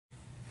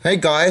Hey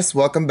guys,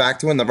 welcome back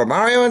to another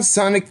Mario and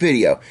Sonic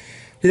video.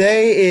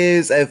 Today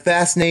is a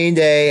fascinating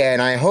day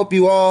and I hope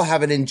you all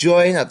have an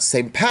enjoying of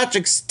St.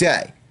 Patrick's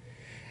Day.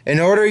 In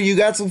order, you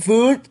got some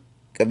food?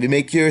 Can you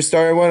make your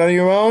starter one on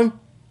your own?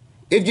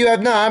 If you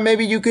have not,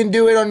 maybe you can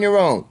do it on your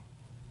own.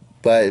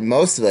 But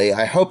mostly,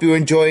 I hope you're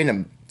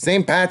enjoying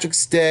St.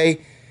 Patrick's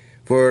Day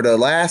for the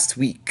last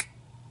week.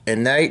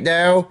 And right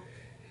now,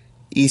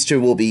 Easter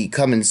will be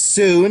coming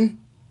soon.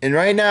 And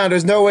right now,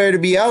 there's nowhere to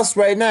be else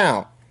right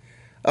now.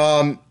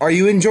 Are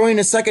you enjoying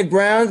the second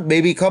round?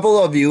 Maybe a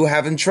couple of you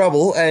having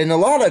trouble, and a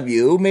lot of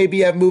you maybe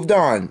have moved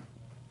on.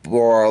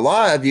 Or a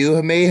lot of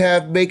you may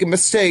have made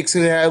mistakes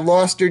and have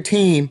lost your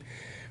team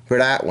for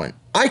that one.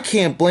 I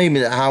can't blame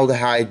it how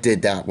I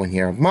did that one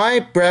here. My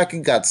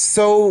bracket got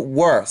so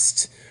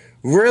worst.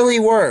 Really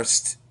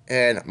worst.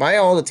 And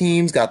all the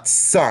teams got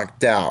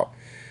sucked out.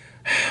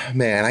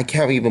 Man, I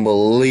can't even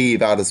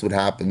believe how this would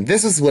happen.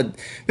 This would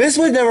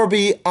never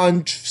be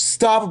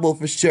unstoppable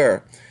for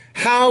sure.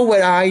 How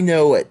would I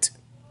know it?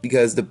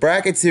 Because the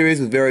bracket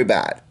series was very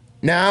bad.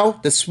 Now,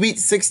 the Sweet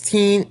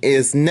 16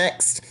 is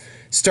next.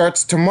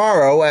 Starts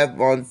tomorrow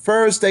on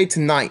Thursday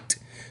tonight.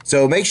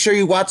 So make sure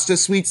you watch the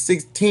Sweet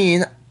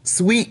 16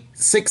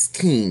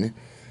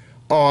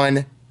 on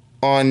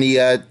the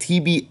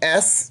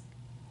TBS,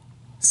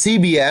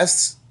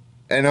 CBS,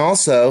 and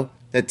also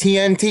the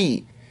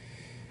TNT.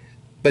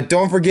 But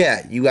don't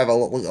forget, you have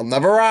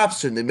another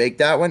option to make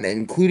that one,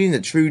 including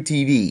the True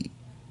TV.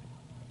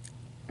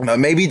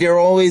 Maybe they're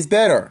always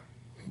better,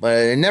 but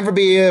it'll never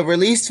be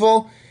released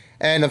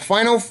and the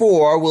Final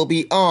Four will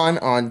be on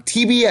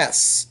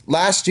TBS.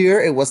 Last year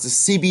it was the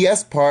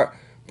CBS part,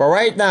 but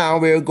right now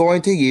we're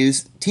going to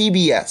use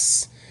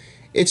TBS.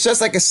 It's just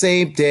like the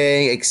same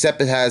thing,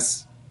 except it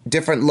has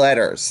different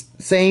letters.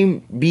 Same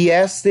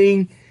BS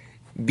thing,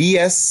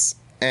 BS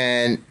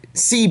and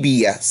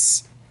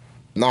CBS.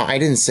 No, I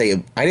didn't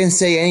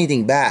say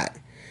anything bad.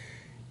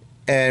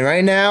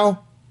 And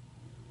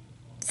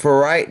for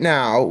right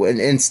now, an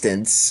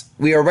instance,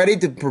 we are ready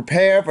to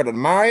prepare for the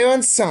Mario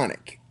and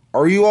Sonic.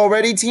 Are you all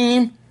ready,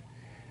 team?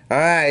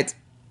 Alright.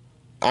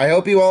 I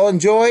hope you all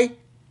enjoy.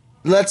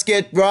 Let's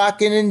get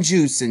rockin' and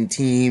juicin',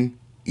 team.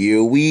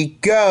 Here we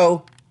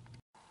go.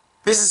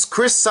 This is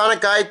Chris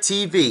Sonic Guy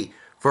TV.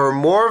 For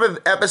more of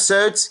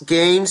episodes,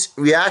 games,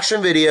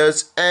 reaction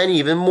videos, and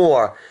even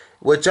more,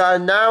 which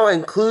now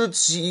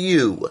includes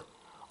you,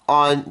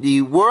 on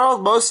the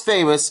world most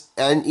famous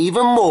and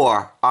even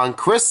more on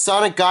Chris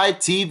Sonic Guy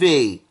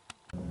TV.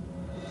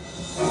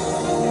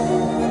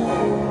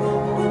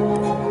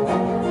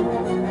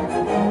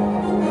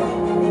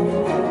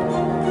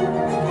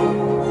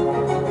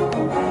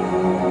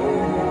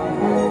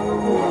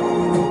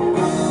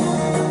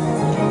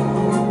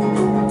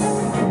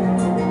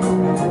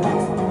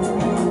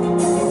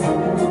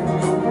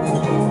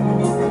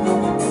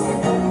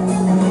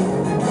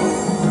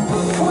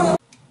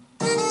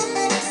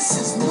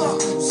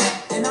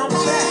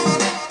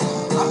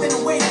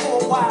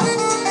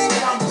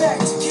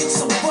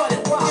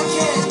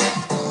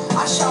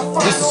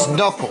 This is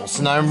Knuckles,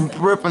 and I'm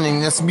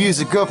ripping this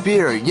music up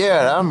here.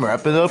 Yeah, I'm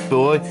wrapping up,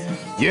 boy.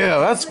 Yeah,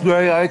 that's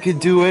great. I can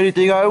do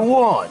anything I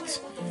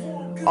want.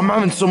 I'm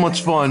having so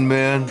much fun,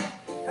 man.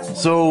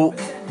 So,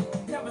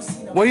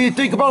 what do you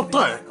think about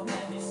that?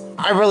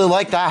 I really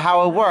like that,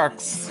 how it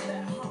works.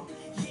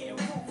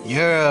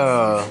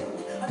 Yeah,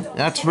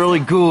 that's really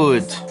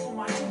good.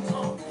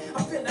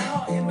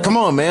 Come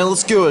on, man,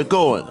 let's get it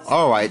going.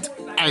 Alright,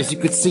 as you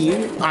can see,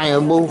 I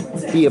will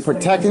be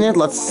protecting it.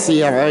 Let's see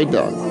how I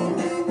done.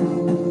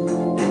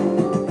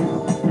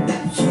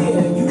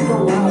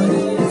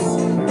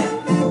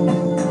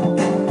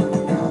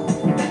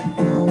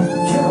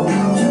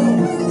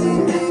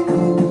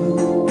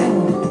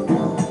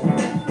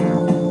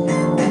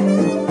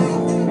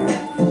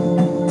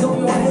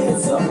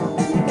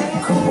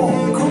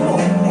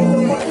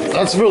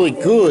 That's really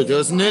good,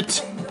 isn't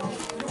it?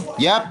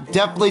 Yep,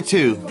 definitely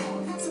too.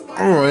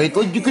 Alright,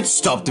 you could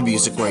stop the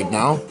music right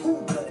now.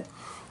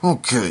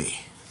 Okay.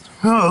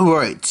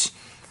 Alright.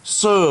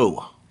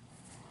 So,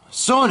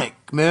 Sonic,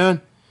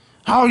 man,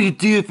 how do you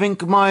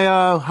think of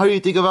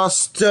our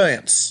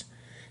stance?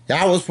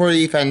 That was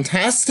pretty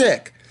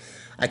fantastic.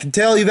 I can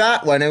tell you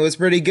that one. It was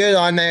pretty good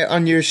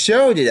on your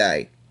show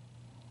today.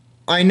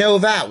 I know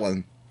that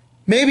one.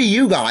 Maybe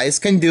you guys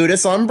can do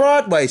this on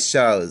Broadway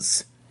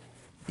shows.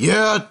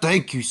 Yeah,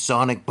 thank you,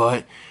 Sonic,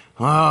 but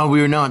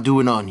we're not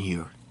doing on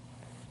here.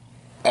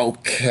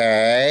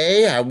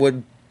 Okay, I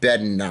would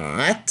bet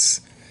not.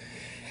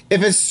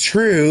 If it's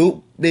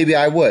true, maybe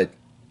I would.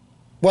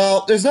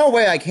 Well, there's no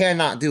way I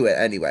cannot do it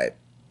anyway.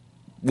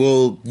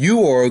 Well,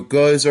 you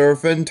guys are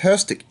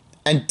fantastic.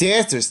 And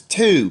dancers,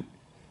 too.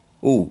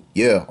 Oh,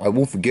 yeah, I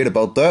won't forget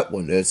about that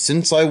one.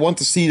 Since I want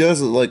to see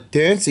those,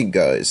 dancing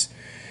guys.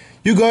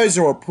 You guys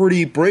are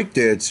pretty break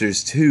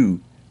dancers, too.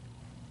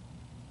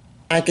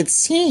 I could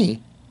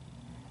see.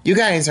 You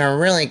guys are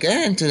really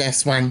good into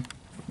this one.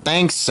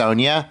 Thanks,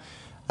 Sonia.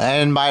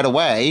 And by the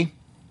way...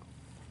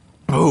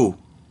 Oh.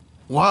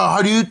 Wow,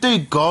 how do you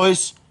think,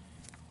 guys?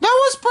 That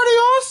was pretty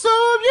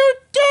awesome! You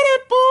did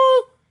it,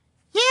 boo!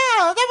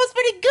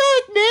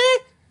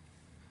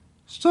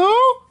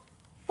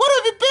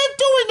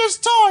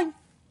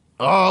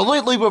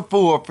 definitely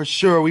before, for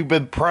sure. We've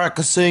been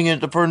practicing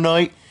it for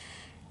night.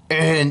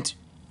 And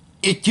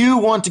if you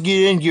want to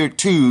get in here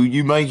too,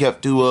 you might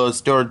have to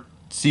start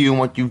seeing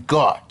what you've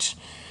got.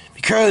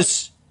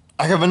 Because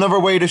I have another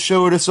way to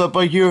show this up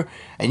right here,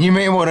 and you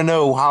may want to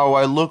know how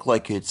I look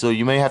like it, so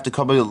you may have to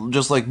come in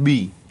just like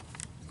me.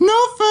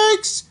 No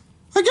thanks.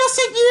 I guess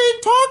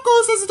eating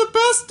tacos is the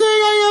best thing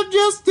I have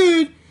just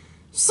did.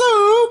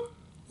 So,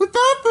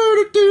 without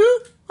further ado,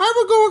 I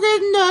will go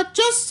ahead and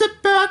just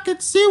sit back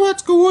and see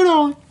what's going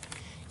on.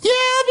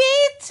 Yeah, me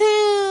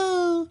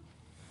too.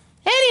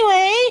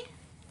 Anyway,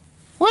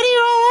 what are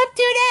you all up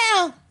to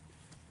now?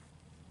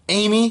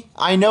 Amy,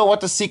 I know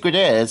what the secret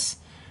is.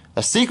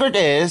 The secret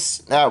is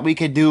that we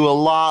can do a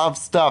lot of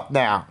stuff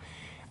now.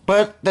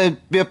 But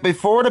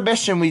before the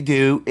mission we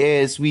do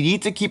is we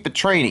need to keep it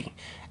training.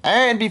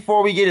 And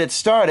before we get it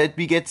started,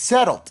 we get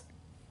settled.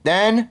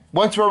 Then,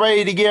 once we're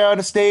ready to get on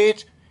the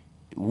stage,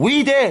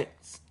 we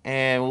dance.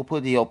 And we'll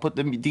put the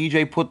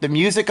DJ put the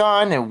music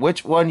on and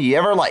which one he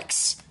ever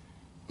likes.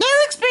 That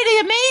looks pretty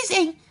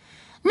amazing.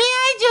 May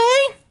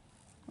I join?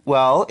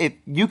 Well, if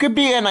you could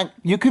be in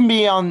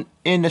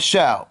the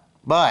show,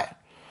 but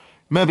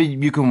maybe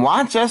you can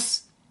watch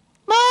us.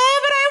 But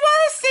I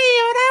want to see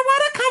you and I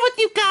want to come with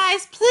you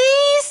guys,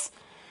 please.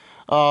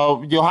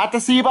 You'll have to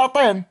see about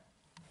then.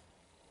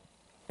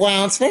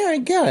 Well, it's very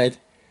good.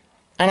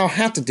 I don't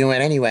have to do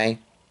it anyway.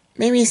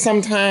 Maybe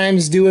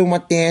sometimes doing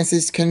what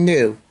dances can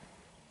do.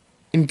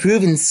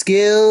 Improving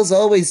skills,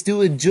 always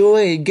do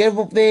enjoy and get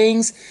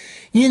things.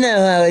 You know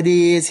how it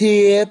is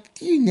here.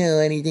 Do you know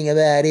anything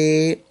about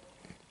it?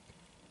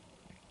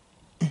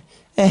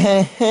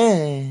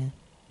 I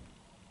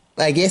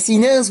guess he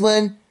knows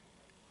one.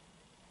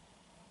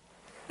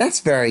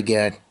 That's very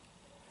good.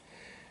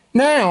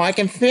 Now, I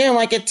can feel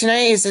like it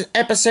today is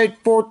episode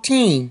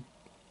 14.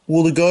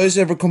 Will the guys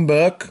ever come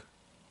back?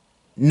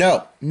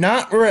 No,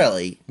 not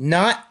really.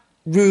 Not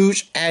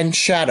Rouge and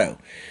Shadow.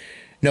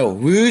 No,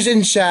 Rouge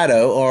and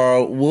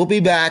Shadow will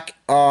be back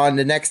on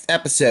the next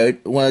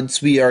episode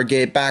once we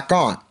get back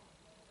on.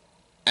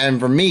 And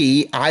for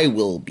me, I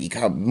will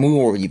become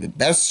more even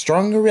best,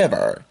 stronger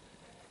ever.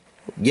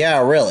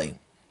 Yeah, really.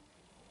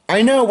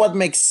 I know what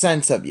makes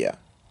sense of you.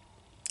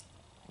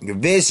 Your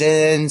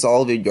visions,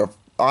 all of your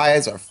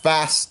eyes are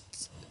fast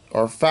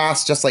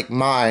just like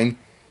mine.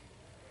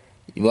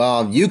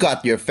 Well, you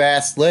got your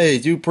fast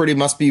legs. You pretty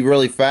must be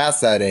really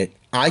fast at it.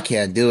 I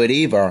can't do it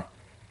either.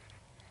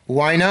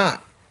 Why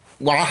not?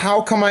 Well,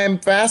 how come I am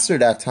faster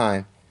that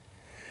time?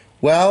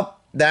 Well,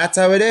 that's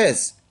how it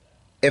is.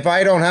 If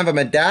I don't have a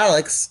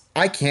medallics,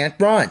 I can't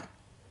run.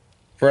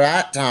 For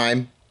that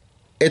time,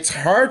 it's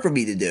hard for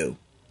me to do.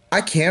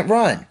 I can't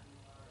run.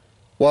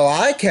 Well,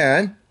 I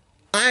can.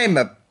 I'm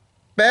a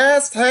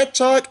best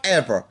hedgehog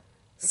ever.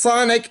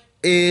 Sonic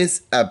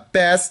is a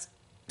best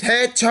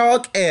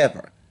hedgehog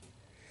ever.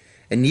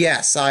 And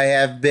yes, I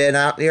have been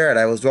out there and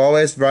I was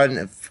always running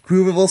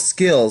improvable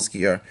skills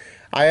here.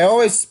 I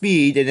always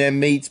speed and then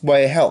meets my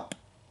help.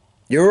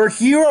 You're a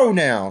hero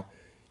now.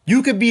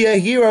 You could be a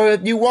hero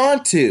if you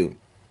want to.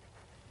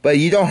 But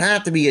you don't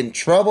have to be in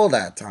trouble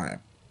that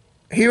time.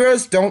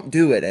 Heroes don't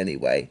do it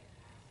anyway.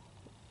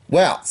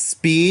 Well,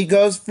 speed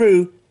goes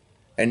through.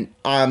 And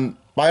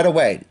by the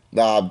way,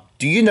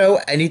 do you know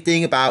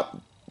anything about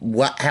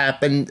what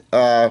happened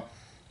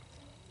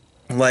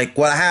like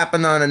what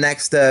happened on the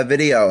next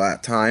video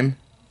that time?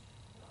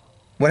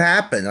 What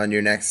happened on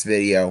your next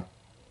video?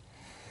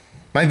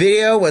 My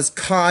video was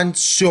con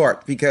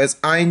short because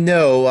I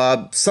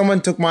know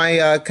someone took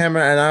my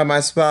camera and out of my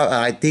spot.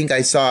 I think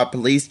I saw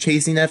police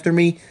chasing after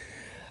me.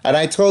 And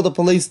I told the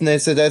police and they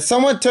said that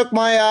someone took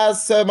my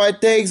my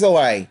things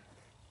away.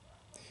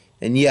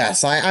 And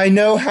yes, I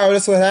know how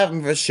this would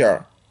happen for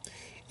sure.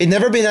 It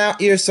never been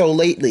out here so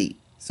lately.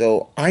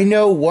 So I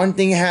know one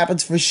thing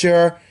happens for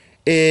sure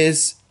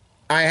is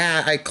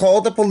I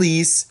called the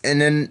police and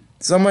then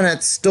someone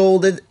had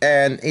stole it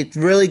and it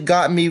really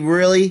got me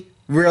really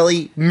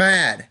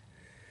mad.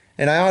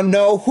 And I don't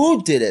know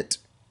who did it.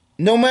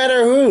 No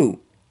matter who.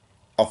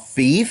 A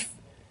thief?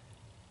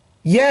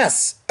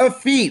 Yes, a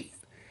thief.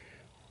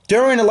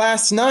 During the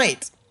last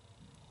night.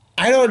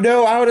 I don't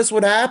know how this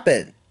would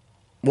happen.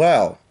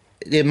 Well,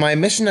 in my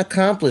mission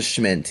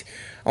accomplishment,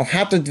 I'll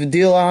have to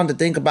deal on to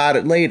think about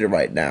it later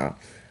right now.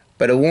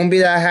 But it won't be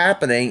that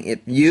happening if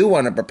you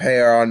want to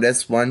prepare on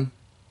this one.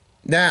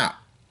 Now,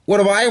 what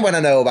do I want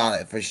to know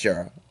about it for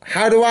sure?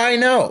 How do I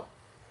know?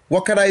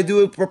 What could I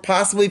do for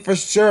possibly for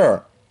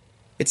sure?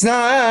 It's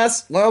not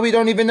us. Well, we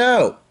don't even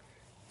know.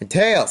 And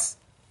Tails,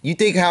 you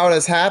think how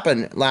this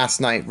happened last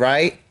night,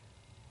 right?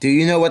 Do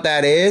you know what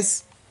that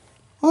is?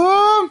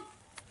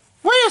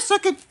 Wait a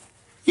second.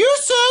 You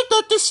said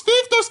that this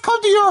thief just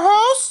come to your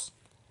house?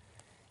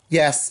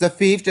 Yes, the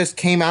thief just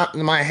came out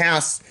to my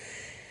house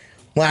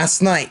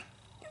last night.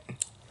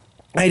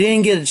 I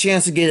didn't get a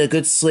chance to get a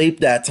good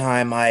sleep that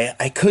time.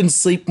 I couldn't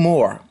sleep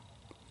more.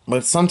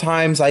 But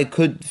sometimes I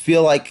could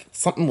feel like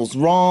something was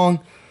wrong.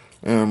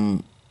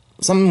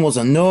 Something was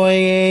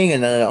annoying.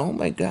 And oh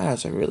my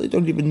gosh, I really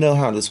don't even know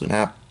how this would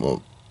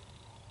happen.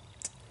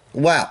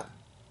 Well,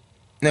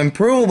 And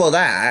provable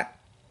that,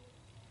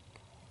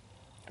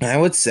 I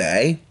would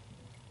say,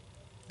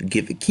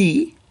 give a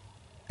key,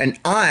 and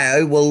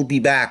I will be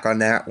back on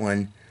that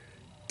one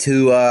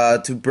to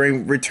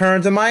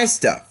return to my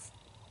stuff.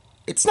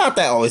 It's not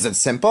that always that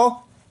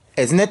simple,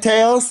 isn't it,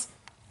 Tails?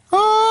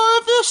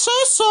 If you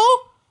say so.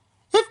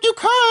 If you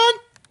can.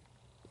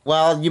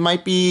 Well, you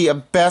might be a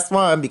best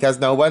one because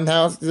no one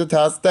else to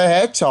touch the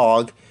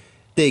hedgehog.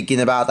 Thinking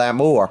about that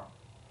more.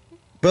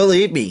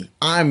 Believe me,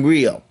 I'm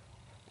real.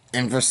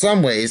 And for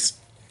some ways,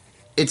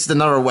 it's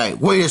another way.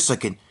 Wait a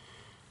second.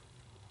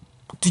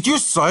 Did you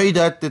say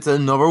that it's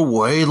another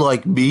way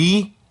like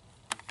me?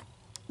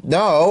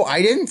 No,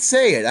 I didn't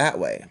say it that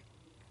way.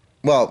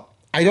 Well,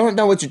 I don't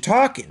know what you're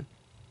talking.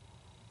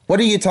 What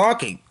are you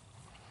talking?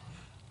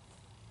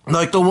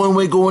 Like the one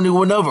way going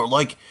to another,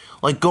 like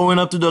going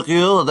up to the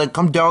hill and then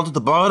come down to the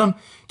bottom?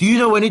 Do you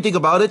know anything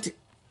about it?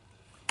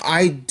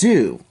 I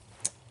do.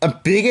 The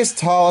biggest,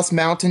 tallest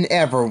mountain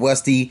ever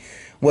was the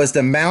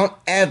Mount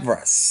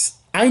Everest.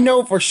 I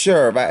know for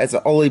sure that it's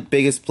the only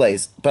biggest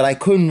place, but I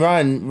couldn't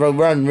run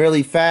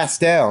really fast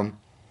down.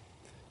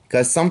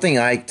 Because something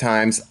like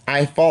times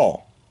I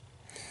fall.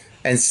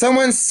 And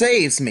someone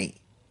saves me.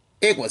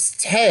 It was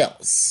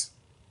Tails.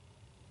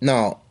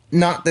 No,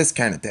 not this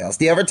kind of Tails.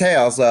 The other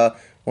Tails,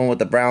 one with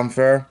the brown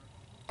fur.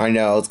 I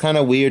know, it's kind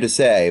of weird to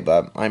say,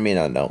 but I may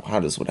not know how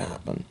this would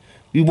happen.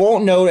 We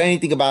won't know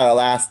anything about it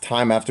last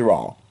time after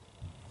all.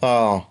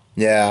 Oh,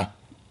 yeah.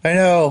 I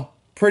know.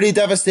 Pretty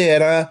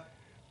devastated, huh?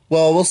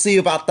 Well, we'll see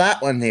about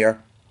that one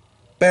here.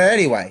 But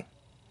anyway,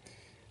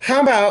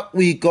 how about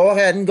we go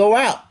ahead and go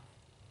out?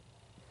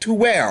 To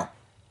where?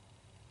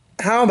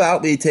 How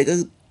about we take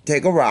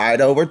a ride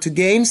over to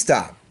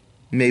GameStop?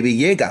 Maybe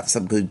you got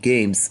some good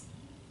games.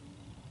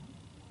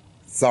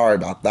 Sorry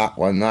about that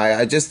one.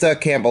 I just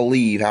can't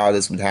believe how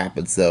this would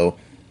happen, so...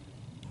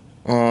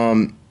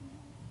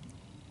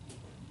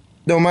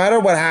 No matter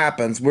what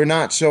happens, we're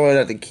not showing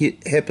at the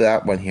hip of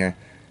that one here.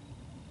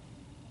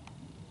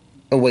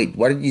 Oh, wait,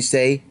 what did you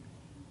say?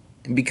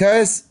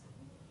 Because...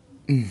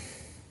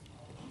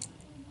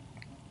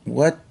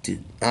 What do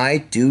I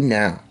do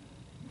now?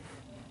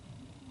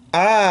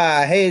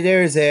 Ah, hey,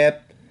 there's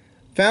Hip.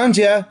 Found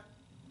ya.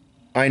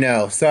 I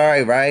know,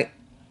 sorry, right?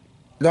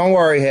 Don't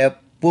worry, Hip.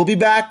 We'll be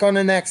back on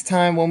the next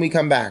time when we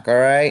come back,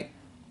 alright?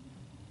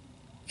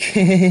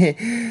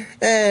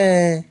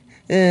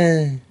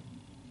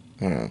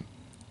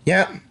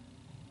 Yep,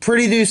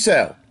 pretty do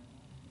so.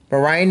 But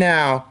right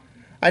now,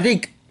 I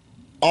think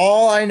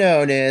all I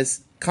know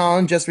is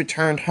Colin just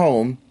returned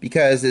home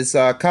because his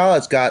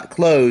college got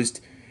closed,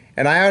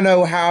 and I don't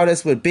know how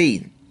this would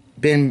be.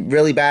 Been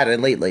really bad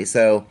lately,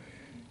 so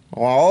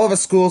all of the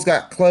schools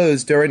got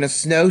closed during a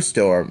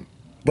snowstorm.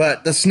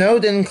 But the snow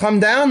didn't come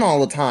down all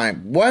the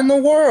time. What in the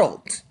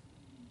world?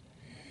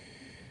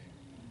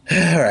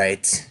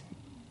 Alright.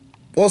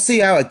 We'll see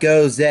how it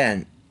goes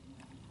then.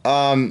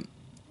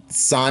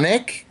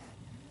 Sonic?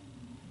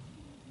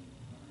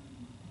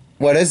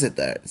 What is it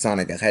there?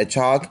 Sonic the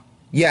Hedgehog?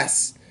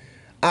 Yes.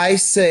 I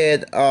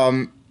said,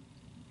 do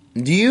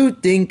you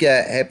think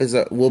Hip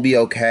will be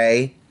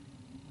okay?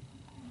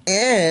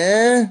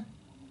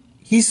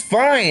 He's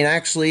fine,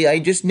 actually. I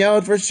just know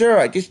it for sure.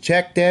 I just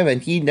checked him, and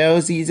he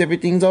knows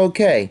everything's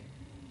okay.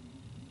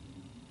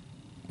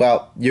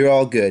 Well, you're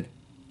all good.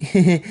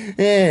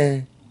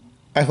 I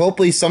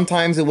hopefully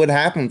sometimes it would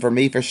happen for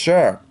me for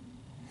sure.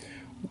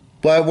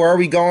 But where are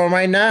we going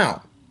right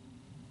now?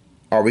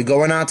 Are we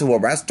going out to a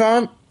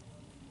restaurant?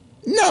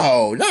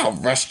 No, not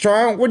a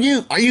restaurant.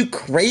 Are you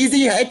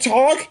crazy,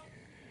 Hedgehog?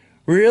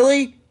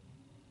 Really?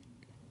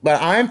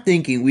 What I'm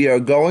thinking we are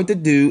going to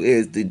do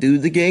is to do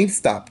the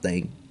GameStop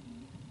thing.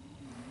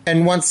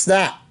 And what's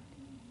that?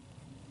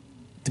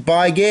 To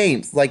buy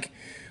games, like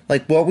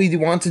what we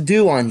want to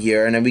do on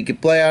here, and then we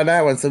could play on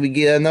that one so we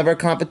get another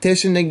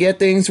competition and get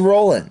things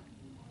rolling.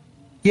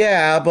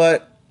 Yeah,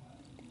 but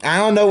I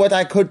don't know what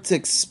I could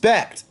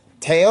expect.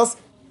 Tails,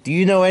 do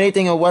you know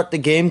anything of what the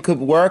game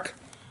could work?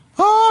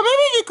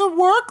 Maybe it could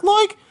work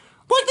like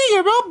the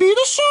MLB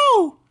The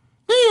Show,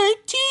 the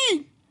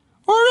 18,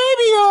 or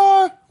maybe,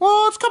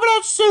 well, it's coming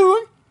out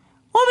soon,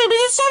 or maybe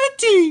the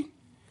 17.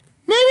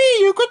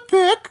 Maybe you could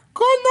pick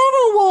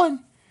another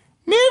one.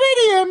 Maybe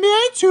the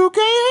NBA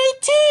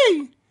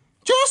 2K18,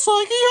 just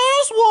like he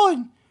has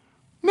one.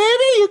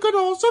 Maybe you could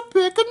also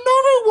pick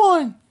another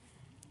one.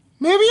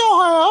 Maybe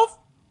I'll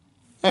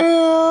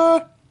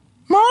have,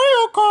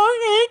 Mario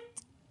Kart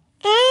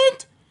 8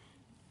 and,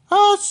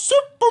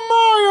 Super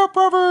Mario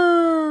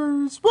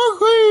Brothers.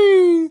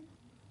 Woohoo!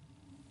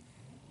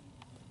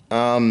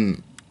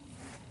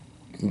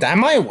 That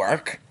might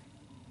work.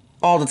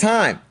 All the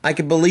time. I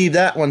can believe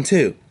that one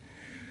too.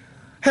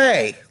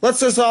 Hey, let's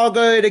just all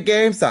go to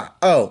GameStop.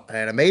 Oh,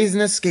 an amazing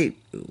escape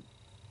room.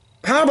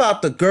 How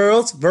about the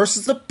girls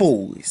versus the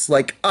boys?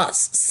 Like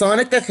us,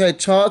 Sonic the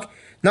Hedgehog,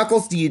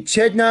 Knuckles the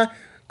Echidna,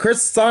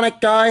 Chris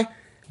Sonic Guy,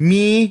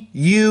 me,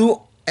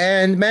 you,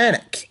 and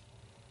Manic.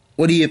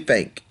 What do you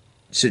think?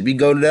 Should we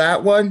go to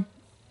that one?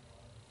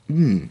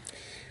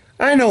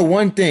 I know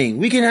one thing.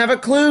 We can have a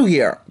clue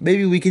here.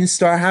 Maybe we can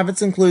start having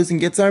some clues and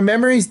get our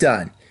memories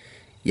done.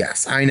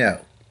 Yes, I know.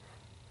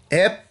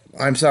 Yep,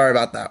 I'm sorry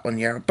about that one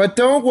here. But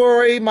don't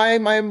worry, my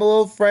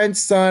little friend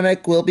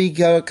Sonic will be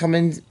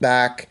coming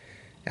back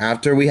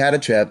after we had a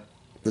trip.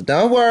 So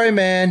don't worry,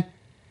 man.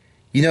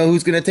 You know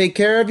who's going to take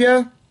care of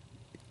you?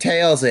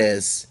 Tails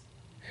is.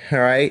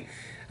 Alright?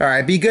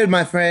 Alright, be good,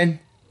 my friend.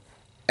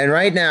 And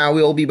right now,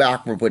 we'll be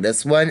back with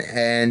this one,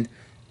 and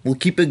we'll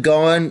keep it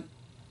going,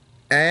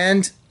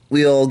 and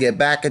we'll get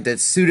back at it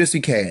as soon as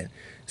we can.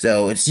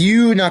 So, it's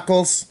you,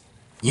 Knuckles.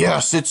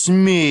 Yes, it's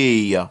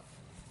me. I'm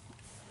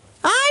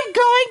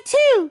going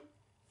too.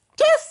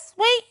 Just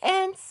wait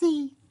and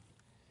see.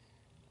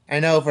 I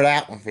know for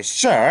that one for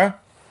sure.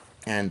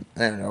 And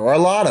there are a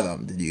lot of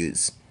them to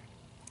use.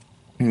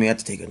 And we have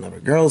to take another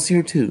girls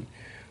here too.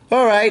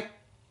 Alright,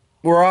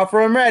 we're off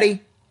and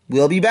ready.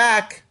 We'll be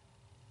back.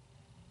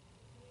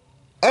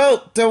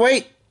 Oh,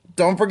 wait,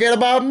 don't forget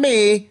about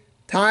me.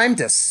 Time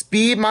to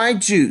speed my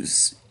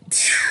juice.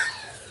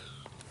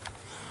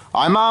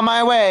 I'm on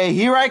my way.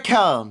 Here I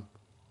come.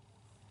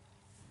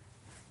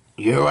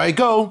 Here I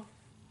go.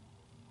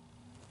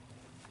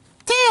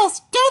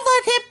 Tails, don't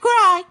let him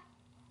cry.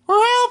 Or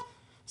help.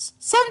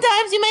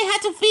 Sometimes you may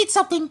have to feed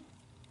something.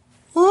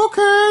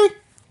 Okay.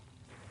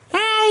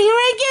 Ah, here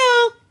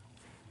I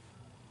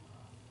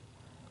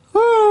go.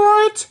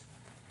 Alright.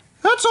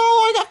 That's all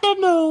I got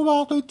to know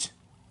about it.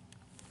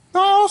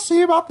 I'll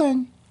see about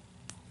then.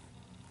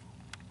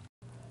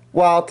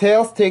 While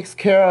Tails takes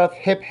care of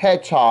Hip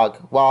Hedgehog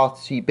while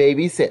she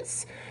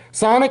babysits,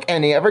 Sonic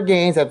and the other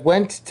gangs have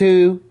went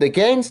to the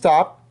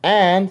GameStop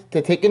and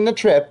to taking the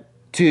trip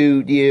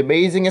to the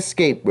Amazing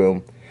Escape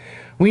Room.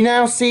 We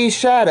now see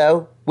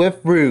Shadow with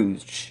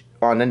Rouge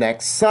on the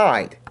next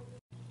side.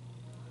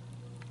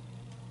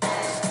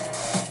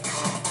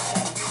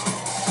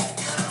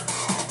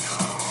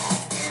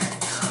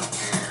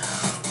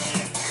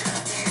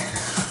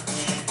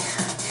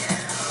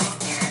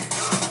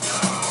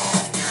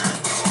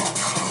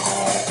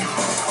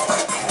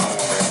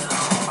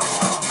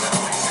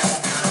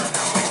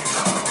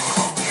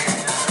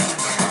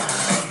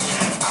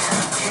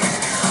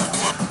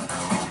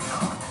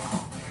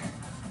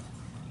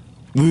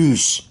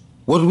 Rouge,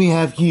 what do we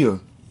have here?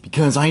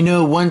 Because I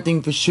know one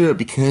thing for sure,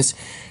 because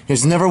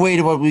there's never a way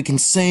to what we can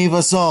save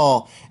us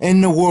all in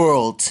the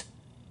world.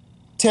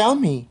 Tell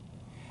me.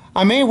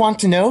 I may want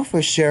to know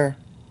for sure.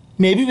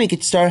 Maybe we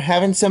could start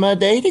having some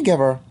day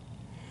together.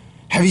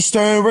 Have you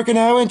started working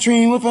out and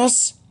training with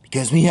us?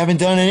 Because we haven't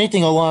done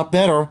anything a lot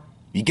better.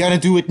 You gotta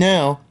do it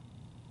now.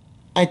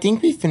 I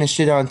think we finished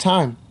it on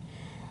time.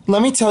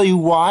 Let me tell you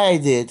why I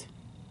did.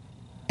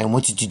 And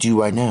what did you do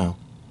right now?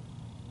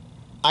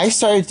 I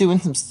started doing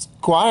some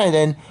squat,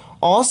 and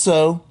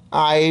also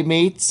I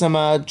made some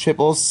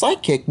triple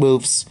sidekick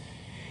moves.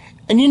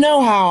 And you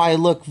know how I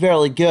look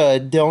very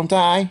good, don't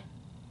I?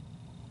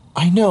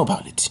 I know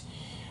about it.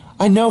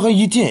 I know how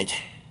you did.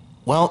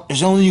 Well,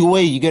 there's only a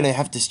way you're gonna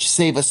have to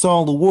save us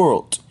all the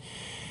world.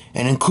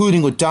 And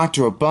including with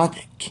Dr.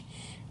 Robotnik.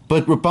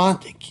 But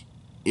Robotnik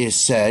is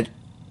said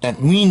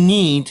that we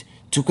need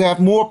to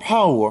have more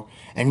power,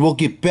 and we'll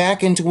get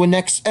back into the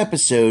next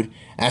episode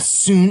as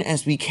soon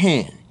as we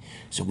can.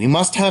 So we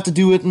must have to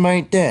do it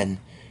right then,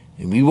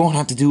 and we won't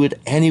have to do it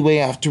anyway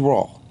after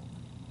all.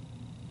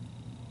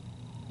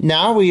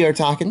 Now we are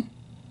talking.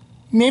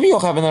 Maybe you'll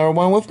have another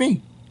one with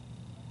me.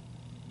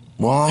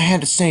 Well, I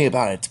had to say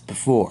about it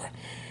before.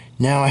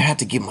 Now I have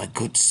to get my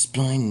good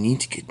spine,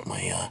 need to get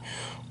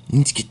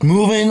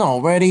moving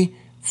already,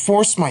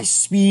 force my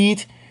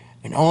speed,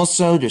 and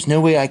also there's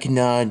no way I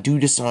can do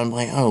this on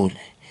my own.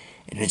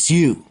 And it's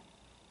you.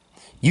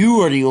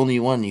 You are the only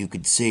one who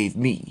could save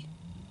me.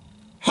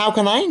 How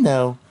can I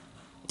know?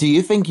 Do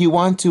you think you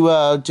want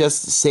to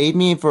just save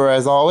me for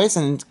as always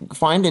and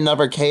find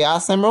another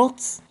Chaos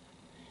Emeralds?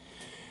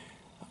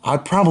 I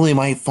probably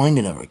might find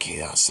another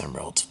Chaos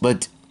Emerald,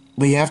 but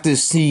we have to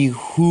see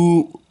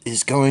who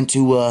is going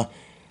to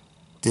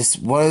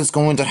what is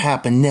going to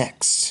happen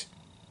next.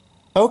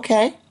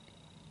 Okay.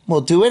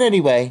 We'll do it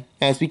anyway,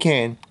 as we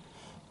can.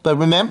 But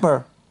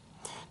remember,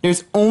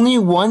 there's only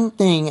one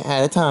thing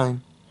at a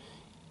time.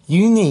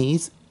 You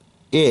need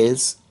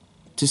is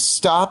to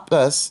stop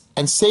us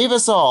and save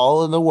us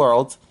all in the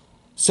world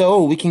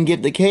so we can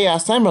get the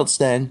Chaos Emeralds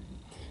then.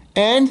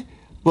 And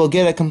we'll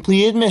get a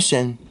completed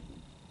mission.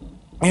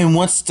 And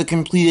what's the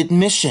completed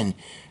mission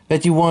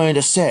that you wanted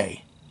to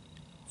say?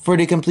 For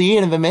the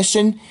completion of the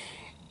mission,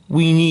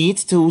 we need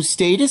to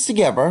stay this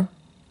together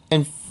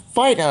and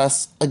fight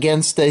us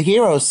against the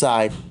hero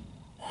side.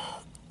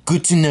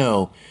 Good to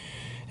know.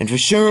 And for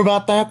sure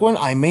about that one,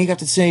 I may have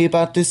to say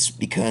about this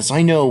because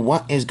I know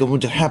what is going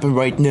to happen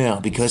right now.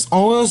 Because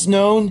all is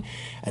known,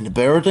 and the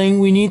better thing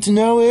we need to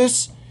know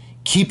is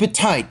keep it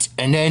tight,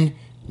 and then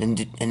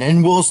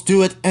we'll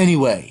do it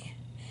anyway.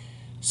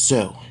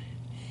 So,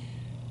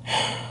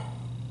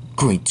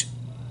 great.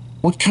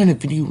 What kind of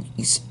video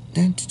is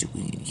that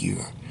doing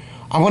here?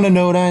 I want to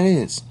know what that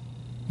is.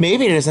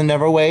 Maybe there's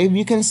another way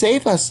you can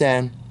save us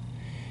then.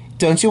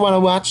 Don't you want to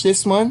watch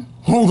this one?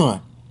 Hold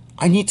on.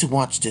 I need to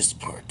watch this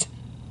part.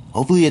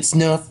 Hopefully it's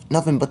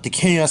nothing but the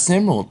Chaos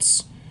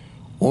Emeralds.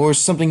 Or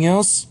something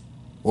else.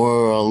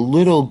 Or a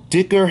little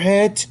dicker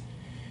head.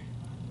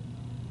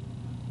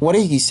 What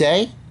did you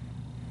say?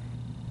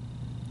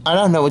 I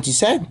don't know what you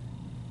said.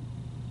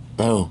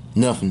 Oh,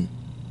 nothing.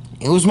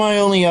 It was my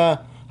only, I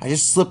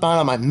just slipped out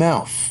of my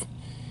mouth.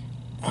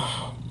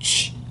 Oh,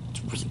 it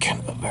really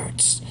kind of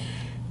hurts.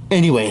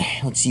 Anyway,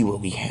 let's see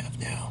what we have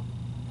now.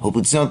 Hope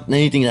it's not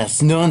anything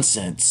that's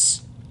nonsense.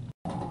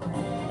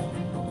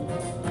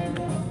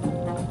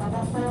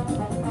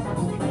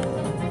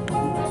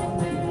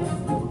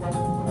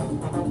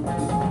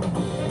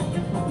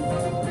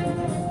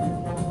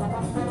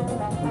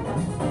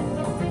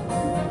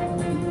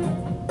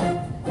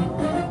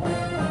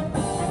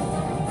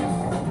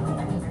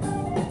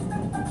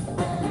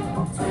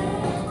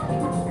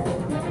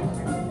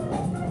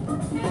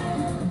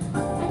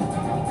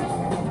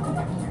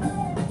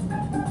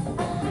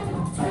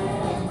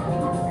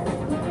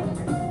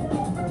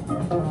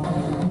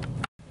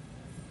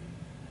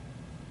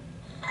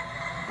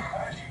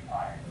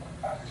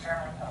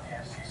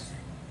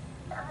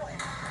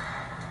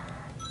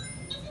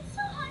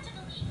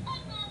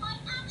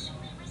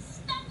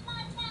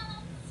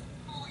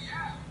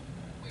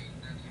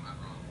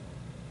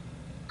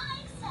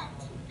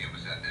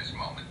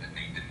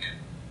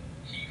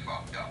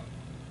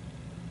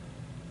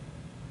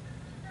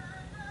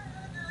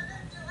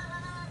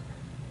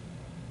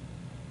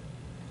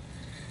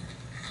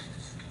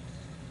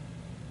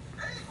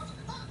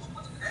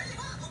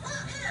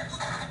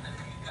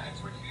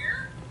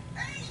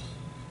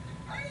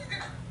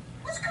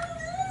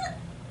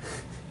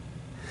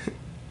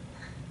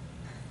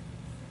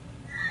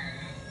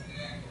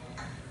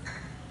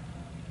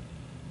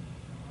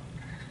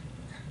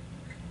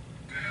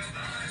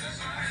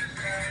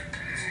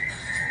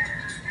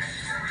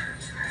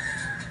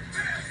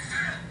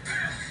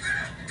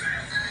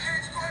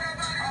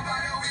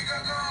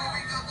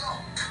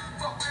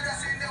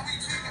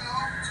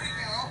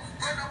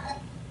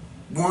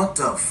 What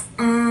the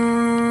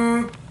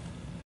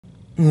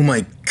Oh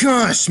my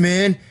gosh,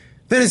 man!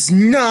 That is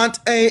not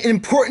an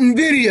important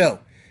video!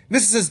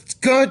 This is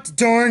god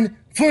darn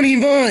funny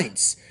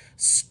vines!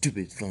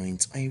 Stupid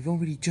vines. I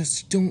already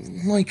just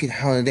don't like it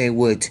how they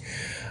would.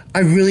 I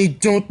really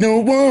don't know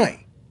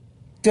why.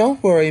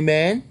 Don't worry,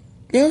 man.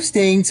 Those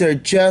things are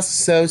just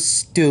so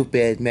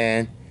stupid,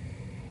 man.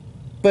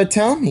 But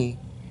tell me,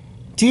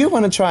 do you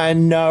want to try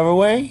another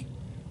way?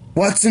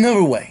 What's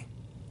another way?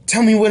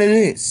 Tell me what it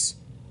is.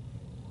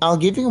 I'll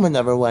give you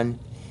another one.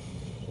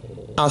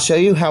 I'll show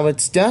you how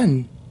it's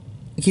done.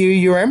 Here are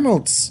your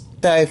emeralds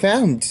that I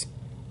found.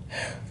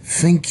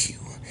 Thank you.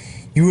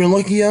 You were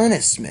lucky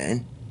honest,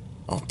 man.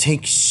 I'll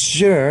take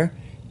Sure,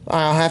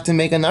 I'll have to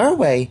make another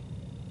way.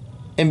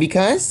 And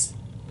because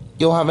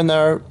you'll have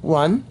another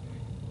one,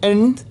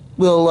 and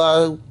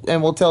we'll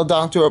tell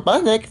Dr.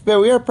 Robotnik that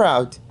we are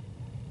proud.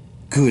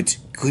 Good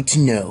to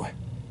know.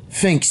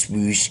 Thanks,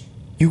 Rouge.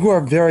 You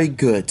are very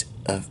good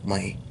of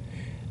my.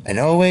 And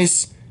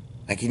always,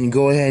 I can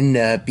go ahead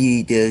and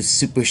be the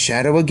Super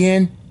Shadow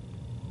again?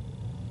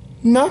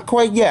 Not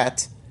quite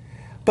yet.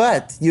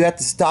 But you have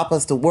to stop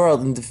us the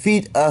world and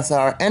defeat us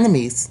our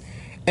enemies.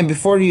 And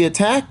before you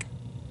attack,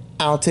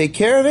 I'll take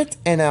care of it,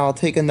 and I'll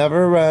take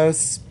another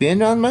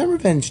spin on my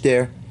revenge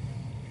there.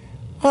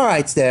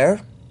 Alright,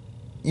 there.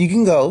 You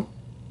can go.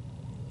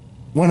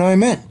 What I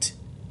meant.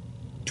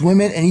 Do I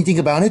mean anything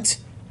about it?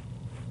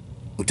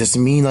 Or does it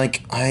mean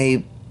like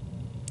I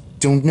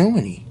don't know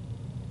any?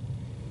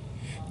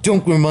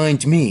 Don't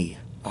remind me.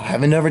 I'll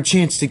have another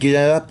chance to get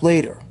it up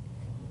later.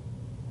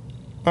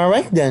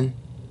 Alright then.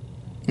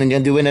 And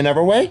you'll do it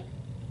another way?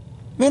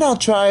 Then I'll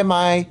try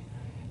my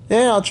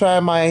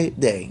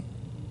day.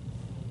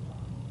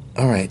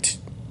 Alright.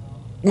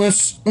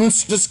 Let's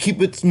just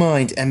keep it in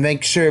mind and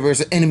make sure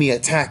there's an enemy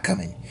attack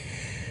coming.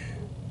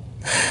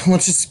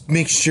 Let's just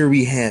make sure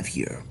we have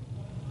here.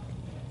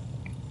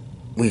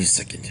 Wait a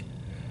second.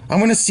 I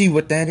want to see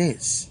what that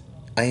is.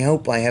 I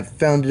hope I have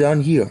found it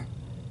on here.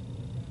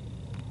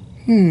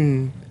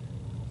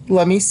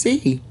 Let me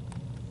see.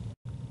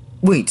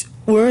 Wait,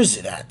 where is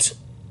it at?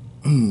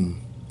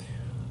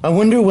 I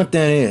wonder what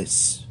that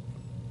is.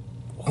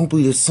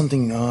 Hopefully there's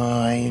something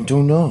I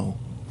don't know.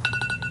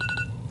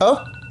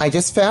 Oh, I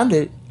just found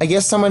it. I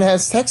guess someone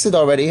has texted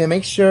already and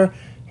make sure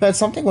that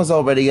something was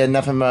already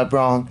nothing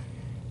wrong.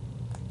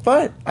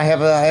 But I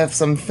have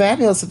some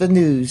fabulous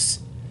news.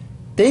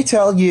 They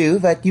tell you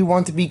that you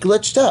want to be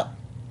glitched up.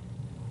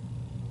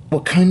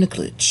 What kind of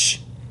glitch?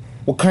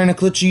 What kind of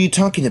glitch are you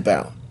talking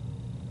about?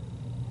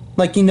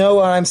 Like, you know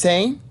what I'm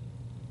saying?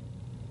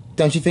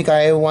 Don't you think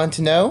I want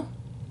to know?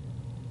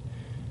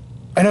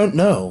 I don't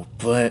know,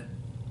 but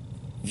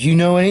if you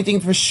know anything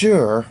for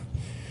sure,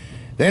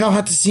 then I'll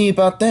have to see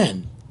about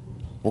then.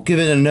 We'll give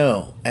it a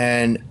no,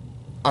 and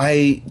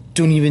I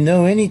don't even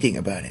know anything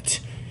about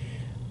it.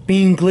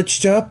 Being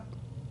glitched up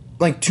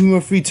like 2 or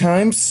 3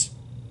 times?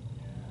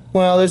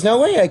 Well, there's no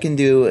way I can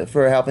do it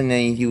for helping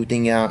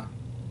anything out.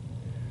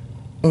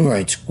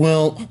 Alright,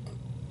 well,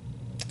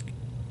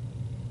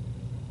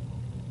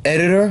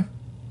 Editor?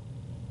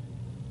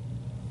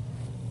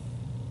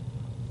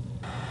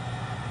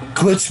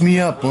 Glitch me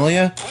up, will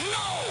ya?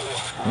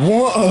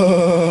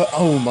 Whoa!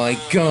 Oh my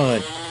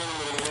god.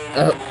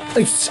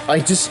 I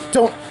just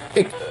don't.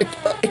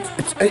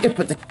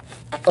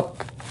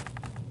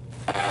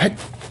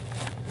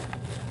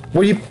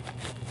 What do you.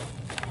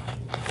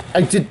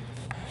 I did.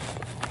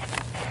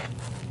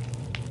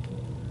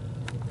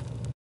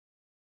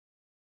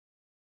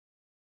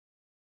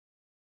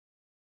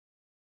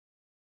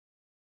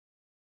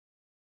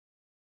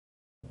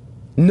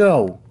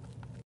 No.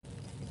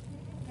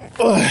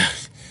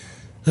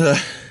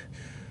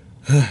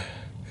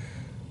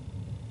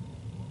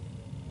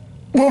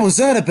 What was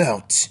that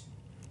about?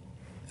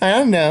 I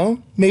don't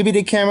know. Maybe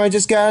the camera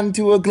just got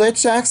into a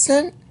glitch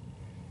accident?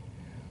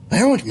 I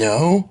don't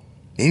know.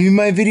 Maybe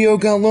my video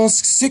got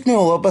lost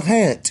signal up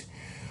ahead.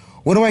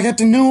 What do I have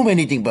to know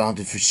anything about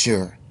it for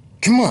sure?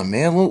 Come on,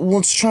 man.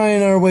 Let's try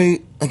it our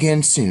way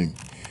again soon.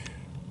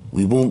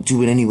 We won't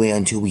do it anyway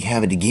until we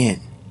have it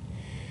again.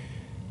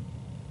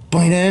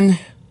 By then,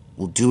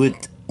 we'll do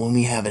it when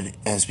we have it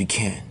as we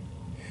can.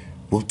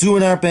 We'll do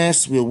it our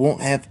best. We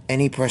won't have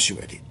any pressure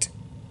at it.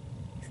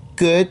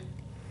 Good.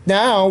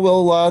 Now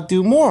we'll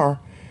do more.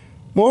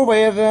 More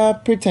way of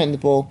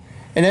pretendable.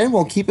 And then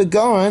we'll keep it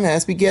going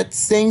as we get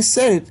things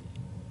set.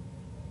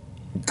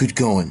 Good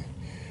going.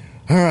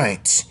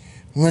 Alright.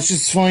 Let's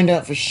just find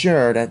out for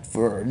sure that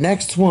for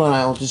next one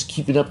I'll just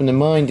keep it up in the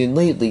mind and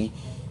lately.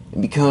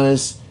 And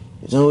because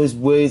there's always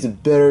ways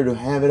better to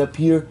have it up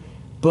here,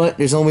 but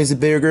there's always a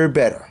bigger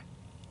better.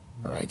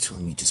 Alright, so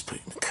let me just put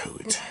it in the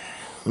code.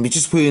 Let me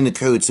just put it in the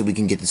code so we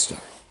can get this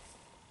started.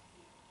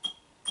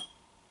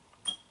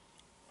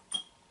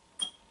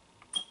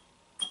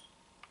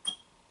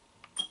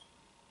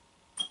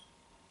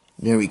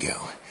 There we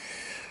go.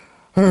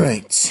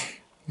 Alright,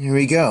 here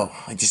we go.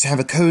 I just have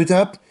a code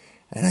up,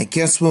 and I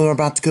guess we're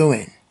about to go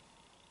in.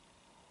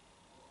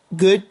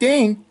 Good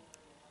thing.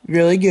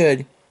 Really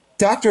good.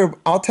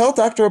 I'll tell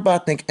Dr.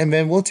 Robotnik, and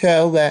then we'll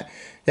tell that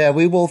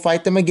we will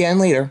fight them again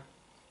later.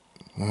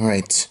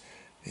 Alright,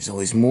 there's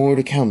always more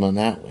to count on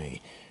that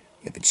way.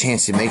 We have a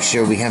chance to make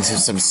sure we have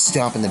some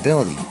stopping the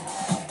ability.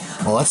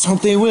 Well, let's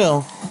hope they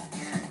will.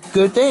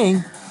 Good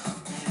thing.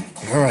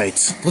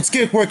 Alright, let's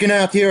get working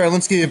out here and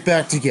let's get it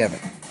back together.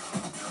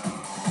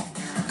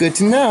 Good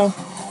to know.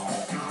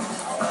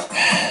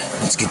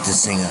 Let's get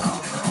this thing up.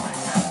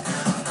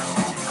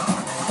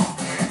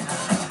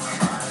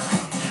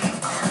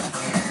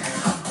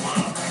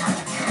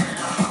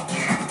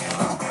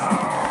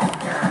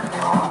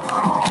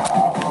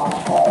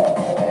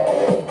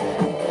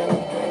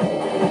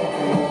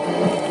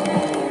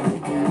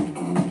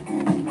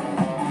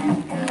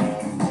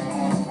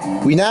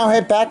 We now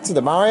head back to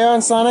the Mario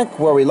and Sonic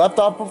where we left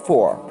off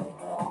before.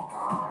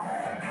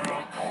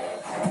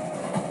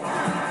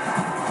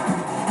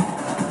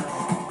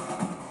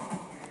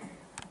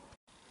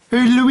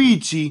 Hey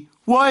Luigi,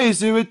 why is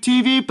there a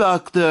TV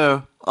back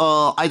there?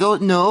 I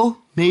don't know.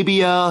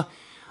 Maybe I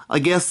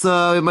guess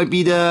it might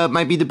be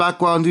the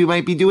background we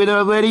might be doing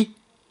already.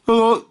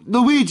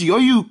 Luigi,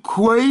 are you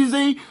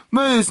crazy?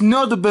 Man, it's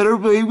not the better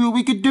way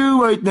we could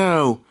do right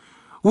now.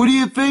 What are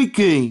you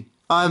thinking?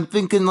 I'm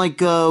thinking like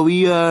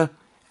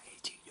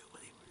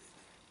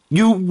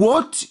You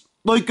what?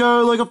 Like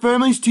a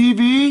family's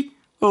TV?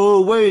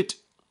 Oh wait,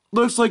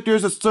 looks like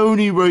there's a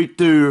Sony right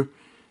there.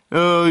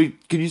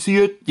 Can you see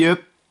it?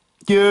 Yep.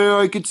 Yeah,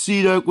 I could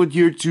see that one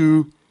here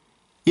too.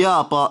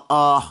 Yeah, but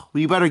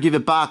we better give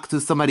it back to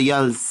somebody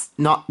else.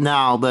 Not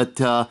now, but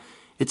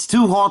it's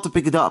too hard to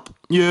pick it up.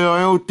 Yeah,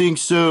 I don't think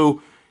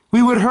so.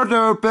 We would hurt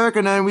our back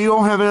and then we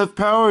don't have enough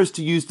powers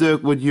to use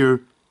that one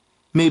here.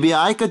 Maybe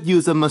I could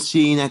use a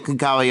machine I can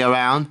carry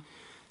around.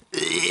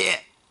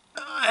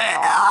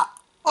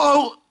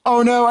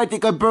 Oh no, I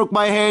think I broke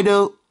my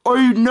handle. Oh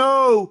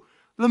no!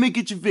 Let me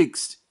get you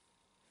fixed.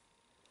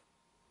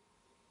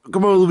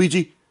 Come on,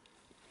 Luigi.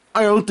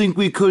 I don't think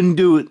we couldn't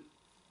do it.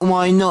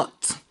 Why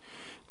not?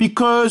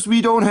 Because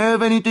we don't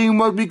have anything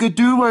what we could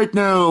do right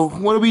now.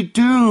 What do we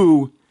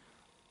do?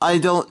 I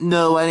don't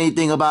know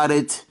anything about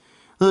it.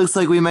 Looks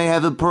like we may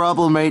have a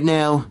problem right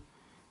now.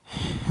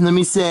 Let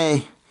me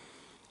say.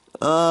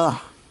 By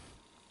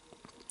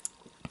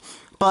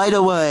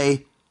the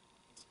way,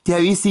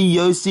 have you seen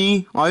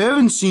Yoshi? I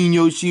haven't seen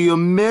Yoshi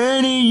in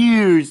many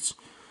years.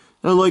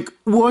 Like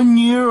 1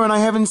 year and I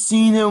haven't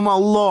seen him a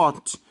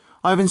lot.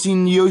 I haven't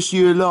seen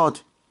Yoshi a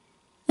lot.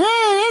 Hey,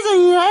 there's a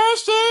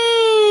Yoshi!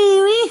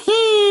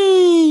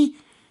 Wee-hee!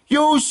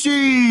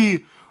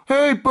 Yoshi!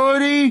 Hey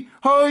buddy,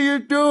 how you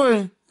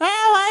doing?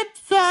 Oh, I'm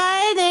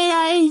fine and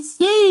I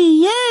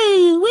see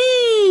you!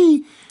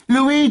 Wee!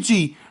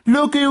 Luigi,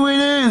 look who it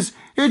is!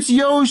 It's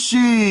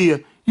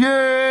Yoshi!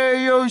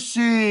 Yay,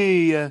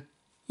 Yoshi!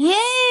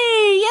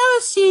 Yay,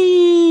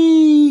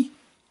 Yoshi!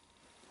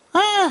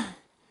 Ah!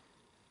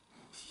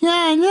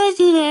 Yeah,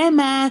 Yoshi there,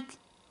 Mac.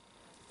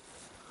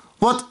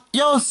 What,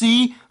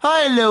 Yoshi?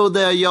 Hello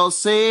there,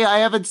 Yoshi. I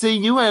haven't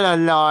seen you in a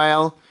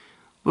while.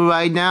 But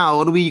right now,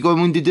 what are we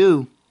going to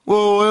do?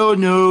 Oh, I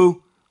don't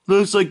know.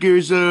 Looks like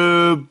there's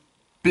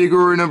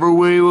bigger another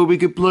way where we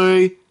could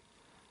play?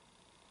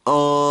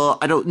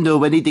 I don't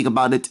know anything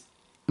about it.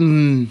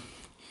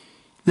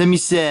 Let me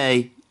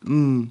say.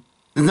 There's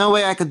no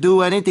way I could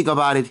do anything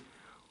about it.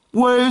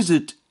 What is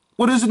it?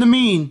 What does it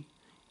mean?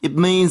 It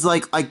means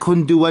like I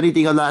couldn't do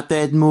anything about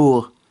that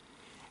more.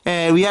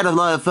 And we had a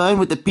lot of fun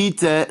with the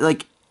pizza,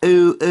 like,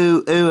 ooh,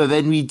 ooh, ooh, and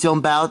then we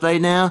jump out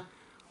right now.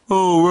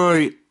 Oh,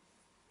 right.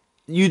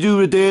 You do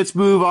the dance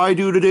move, I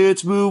do the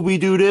dance move, we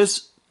do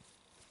this.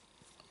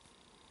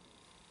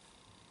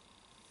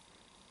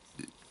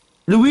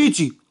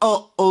 Luigi!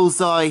 Oh,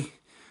 sorry.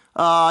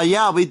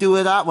 Yeah, we do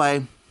it that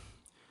way.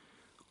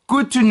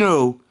 Good to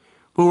know.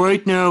 But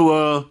right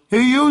now,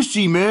 hey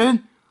Yoshi,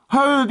 man.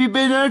 How have you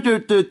been at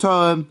the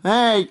time?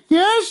 Hey,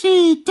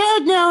 Yoshi,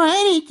 don't know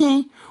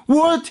anything.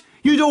 what?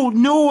 You don't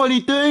know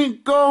anything?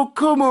 Oh,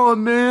 come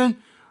on, man.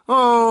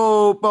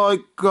 Oh, my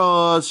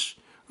gosh.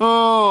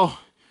 Oh,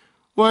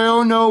 well, I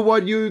don't know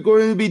what you're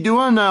going to be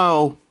doing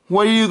now.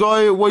 What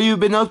have you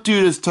been up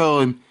to this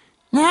time?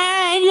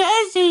 Nah,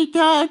 Yoshi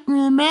don't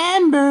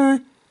remember.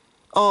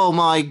 Oh,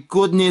 my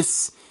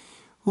goodness.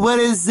 What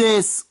is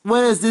this?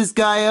 What is this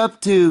guy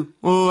up to?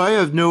 Oh, I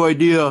have no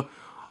idea.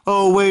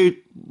 Oh,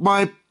 wait.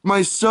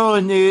 My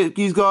son,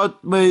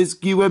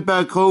 he went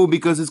back home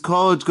because his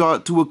college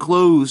got to a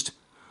closed.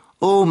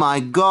 Oh my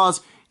gosh.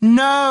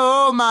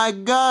 No, oh my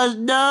gosh,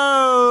 no.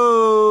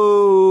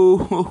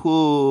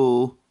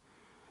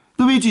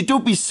 Luigi,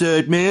 don't be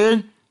sad,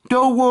 man.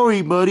 Don't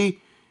worry,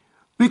 buddy.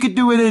 We could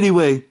do it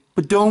anyway.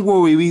 But don't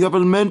worry, we have a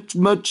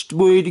much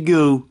way to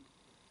go.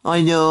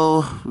 I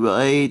know,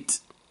 right?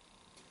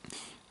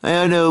 I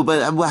don't know,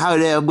 but how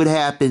that would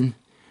happen.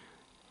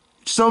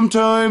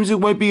 Sometimes it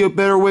might be a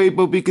better way,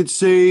 but we could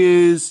say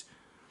is,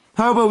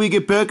 how about we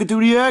get back into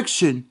the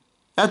action?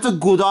 That's a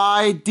good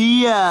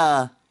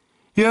idea.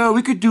 Yeah,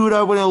 we could do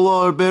that one a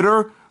lot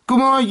better.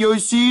 Come on,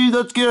 Yoshi,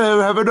 let's get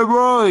having a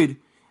ride.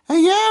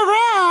 Yeah,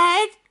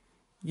 right.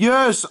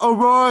 Yes, a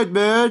ride,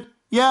 man.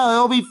 Yeah,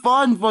 it'll be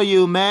fun for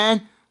you,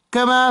 man.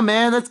 Come on,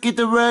 man, let's get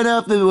the run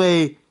off the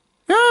way.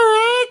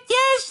 Alright,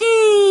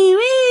 Yoshi,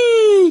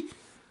 wee.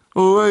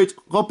 Alright,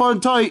 hop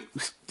on tight.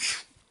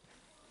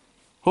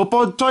 Hop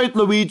on tight,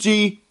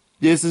 Luigi.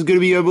 This is gonna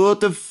be a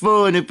lot of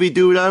fun if we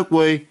do it that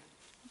way.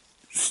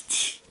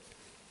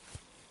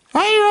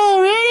 Are you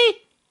all ready?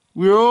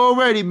 We're all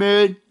ready,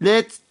 man.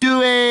 Let's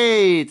do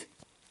it.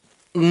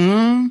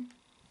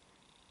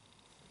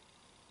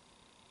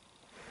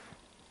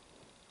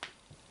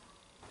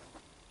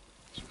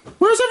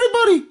 Where's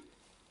everybody?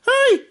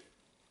 Hey,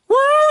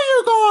 where are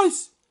you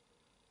guys?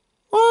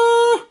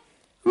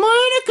 Am I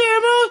in the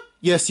camera?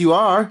 Yes, you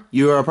are.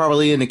 You are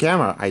probably in the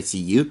camera. I see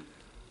you.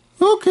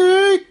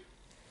 Okay.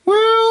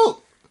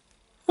 Well,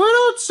 I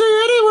don't see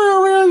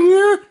anywhere around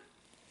here.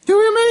 Do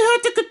we may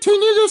have to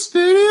continue this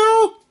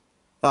video?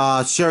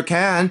 Sure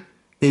can.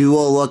 Maybe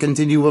we'll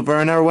continue with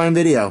our number one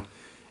video.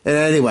 And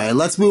anyway,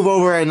 let's move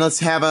over and let's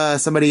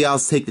have somebody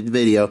else take the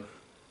video.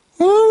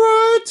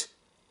 Alright.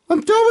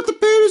 I'm done with the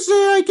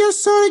babysitter. I guess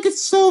Sonic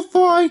is so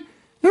fine.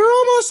 They're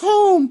almost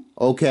home.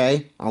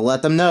 Okay, I'll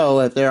let them know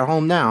if they're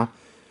home now.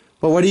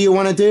 But what do you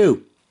want to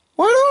do?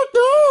 I don't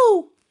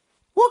know.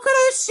 What can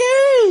I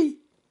say?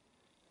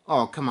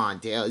 Oh, come on,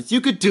 Dale. You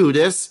could do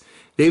this.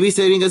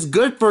 Babysitting is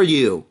good for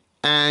you.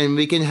 And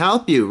we can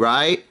help you,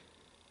 right?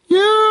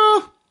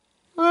 Yeah.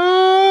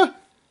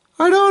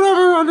 I don't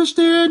ever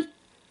understand.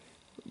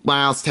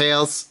 Miles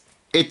Tails,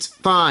 it's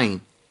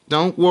fine.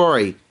 Don't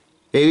worry.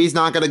 Baby's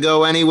not gonna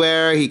go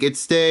anywhere. He could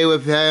stay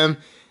with him.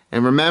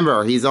 And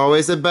remember, he's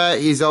always a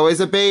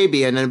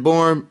baby and a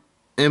born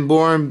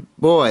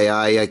boy,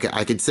 I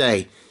could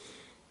say.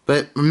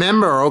 But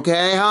remember,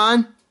 okay,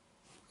 hon?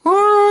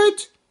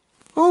 Alright.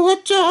 I'll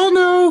let y'all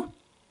know.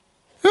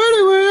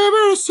 Anyway,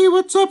 I better see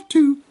what's up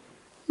to.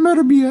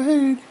 Better be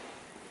ahead.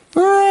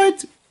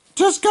 Alright.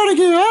 Just gotta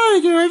get out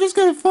of here. I just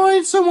gotta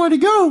find somewhere to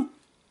go.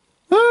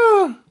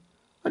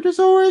 I just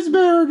always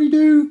better to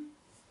do.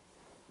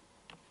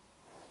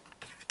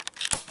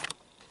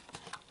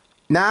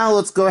 Now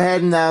let's go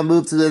ahead and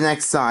move to the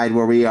next side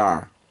where we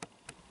are.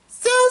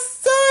 So,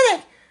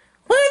 Sonic!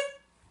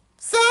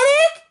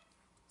 Sonic?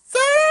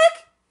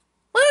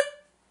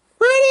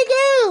 Where'd he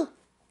go?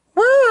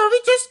 Where have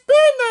we just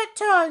been that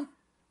time?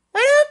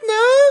 I don't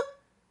know.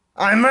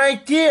 I'm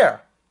right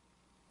here.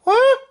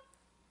 What?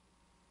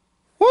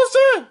 What's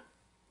that?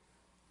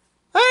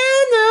 I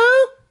don't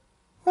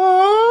know.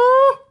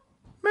 Oh,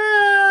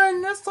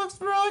 man, this looks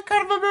really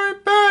kind of very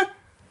bad.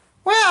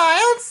 Well, I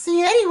don't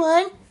see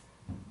anyone.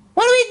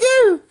 What do we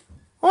do?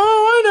 Oh,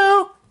 I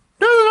know.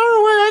 There's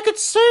another way I could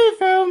save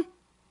him.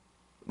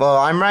 Well,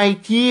 I'm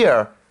right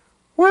here.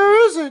 Where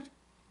is it?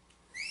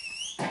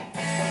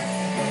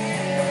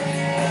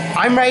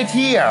 I'm right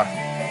here.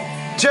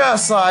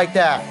 Just like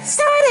that.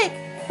 Sonic,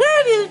 where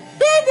have you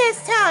been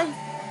this time?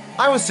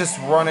 I was just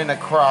running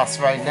across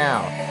right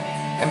now.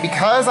 And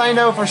because I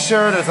know for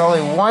sure there's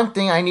only one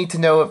thing I need to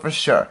know it for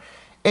sure.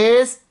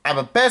 Is I'm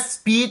a best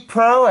speed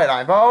pro and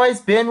I've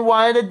always been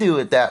wanting to do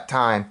it that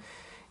time.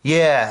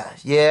 Yeah.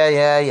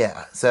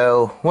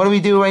 So, what do we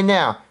do right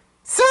now?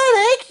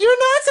 Sonic, you're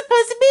not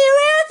supposed to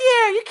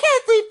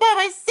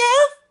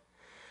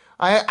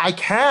I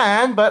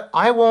can, but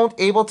I won't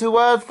able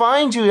to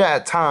find you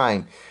that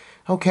time.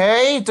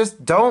 Okay?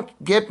 Just don't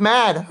get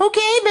mad.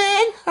 Okay,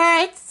 man.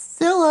 Alright,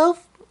 Zillow.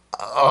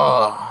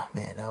 Oh,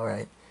 man,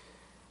 alright.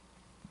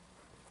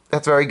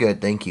 That's very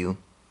good, thank you.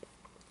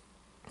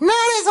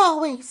 Not as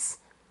always.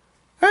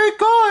 Hey,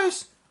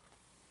 guys.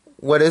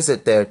 What is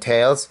it there,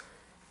 Tails?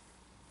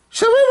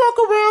 Should we walk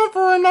around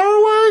for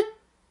another way?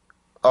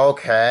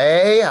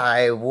 Okay,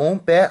 I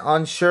won't bet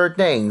on sure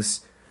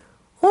things.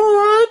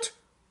 Alright.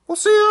 We'll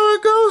see how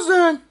it goes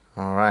then.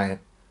 Alright.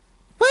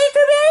 Wait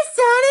for me,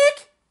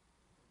 Sonic.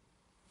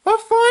 I'll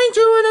find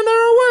you in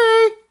another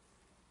way.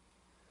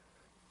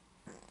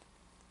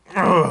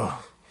 Ugh.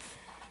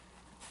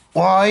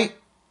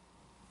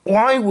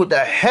 Why would the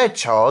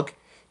hedgehog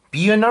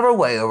be another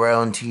way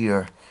around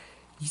here?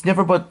 He's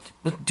never but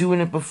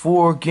doing it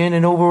before again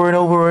and over and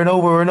over and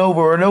over and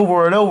over and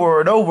over and over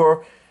and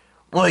over.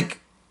 Like,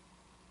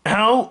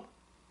 how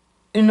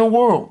in the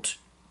world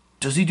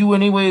does he do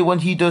anyway when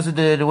he does it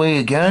the way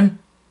again?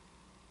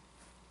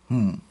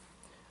 I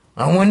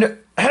wonder.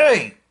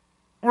 Hey,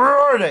 where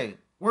are they?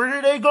 Where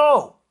did they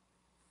go?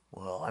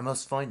 Well, I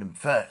must find them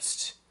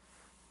first.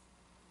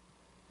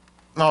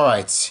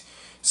 Alright.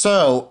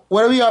 So,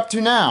 what are we up to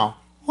now?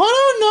 I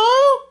don't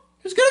know.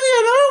 There's gonna be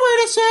another way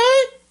to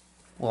say.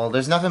 Well,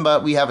 there's nothing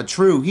but we have a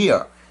true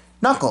here.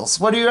 Knuckles,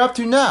 what are you up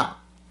to now?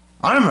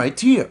 I'm right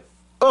here.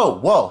 Oh,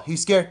 whoa, he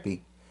scared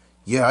me.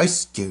 Yeah, I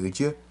scared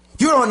you.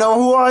 You don't know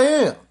who I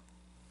am.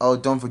 Oh,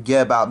 don't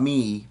forget about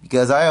me,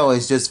 because I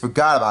always just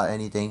forgot about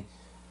anything.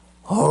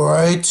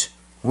 Alright,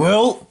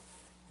 well,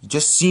 you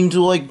just seem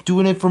to like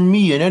doing it for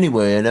me and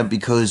anyway, and then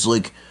because,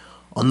 like,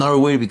 another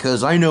way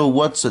because I know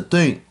what's a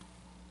thing.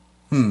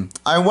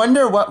 I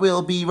wonder what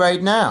we'll be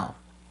right now.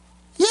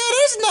 Yeah,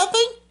 there's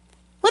nothing.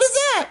 What is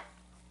that?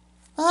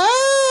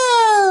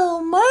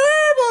 Oh,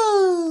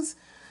 marbles.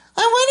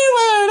 I wonder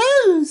what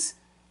are those?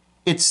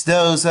 It's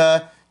those,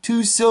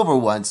 two silver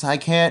ones. I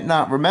can't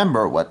not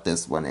remember what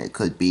this one it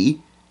could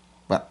be.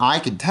 But I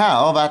can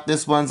tell that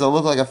this one's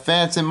look like a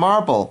fancy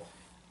marble.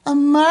 A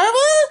marble?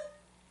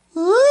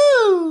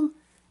 Ooh.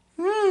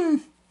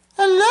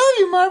 I love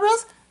you,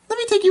 marbles. Let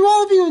me take you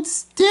all of you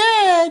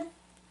instead.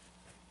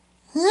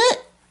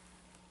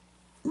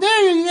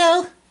 There you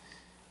go.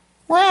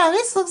 Wow,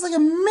 this looks like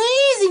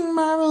amazing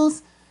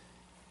marbles.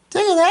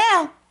 Check it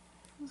out.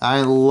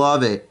 I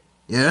love it.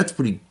 Yeah, that's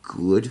pretty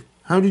good.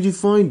 How did you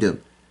find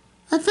them?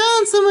 I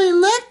found somebody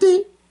left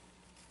it.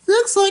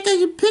 Looks like I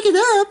can pick it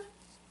up.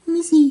 Let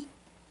me see.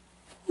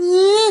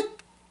 Nope.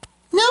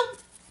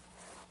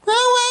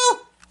 Oh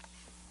well.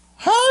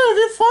 How did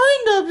you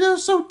find them? They're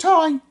so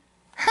tiny.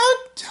 How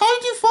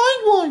did you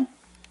find one?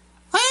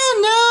 I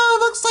don't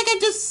know. Looks like I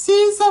just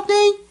see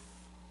something.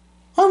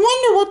 I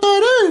wonder what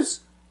that is.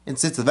 And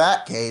since in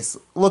that case,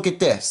 look at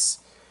this.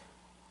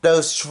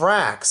 Those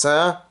tracks,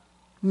 huh?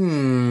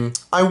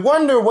 I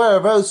wonder where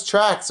those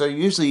tracks are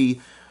usually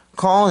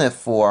calling it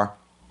for.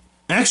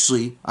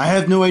 Actually, I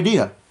have no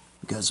idea,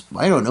 because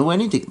I don't know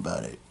anything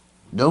about it.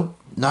 Nope,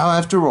 not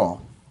after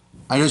all.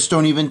 I just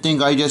don't even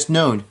think I just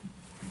known.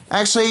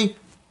 Actually,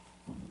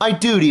 I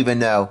do even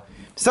know.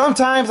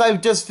 Sometimes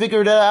I've just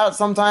figured it out,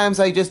 sometimes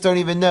I just don't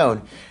even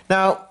know.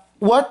 Now,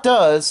 what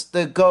does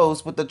that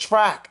goes with the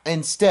track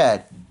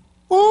instead?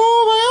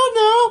 Oh, I don't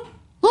know.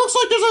 Looks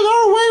like there's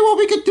another way what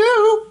we could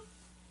do.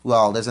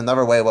 Well, there's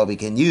another way what we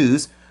can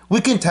use.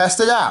 We can test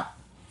it out.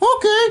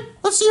 Okay,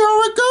 let's see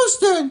how it goes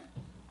then.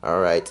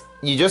 Alright,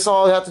 you just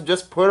all have to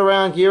just put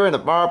around here in the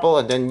marble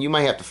and then you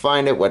might have to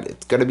find it what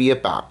it's gonna be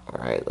about.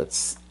 Alright,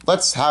 let's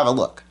have a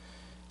look.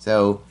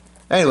 So,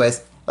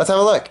 anyways, let's have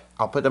a look.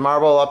 I'll put the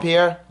marble up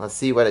here. Let's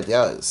see what it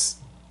does.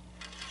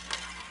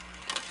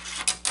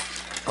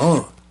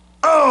 Oh!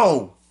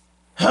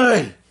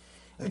 Hey!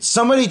 Did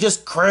somebody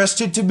just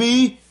crashed into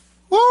me?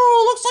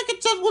 Oh, looks like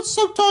it said what's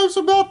sometimes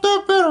about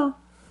that better.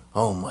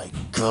 Oh my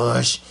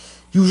gosh,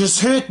 you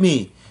just hit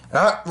me.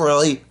 That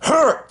really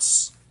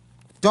hurts.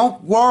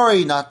 Don't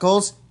worry,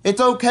 Knuckles.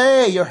 It's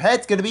okay. Your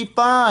head's gonna be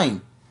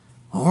fine.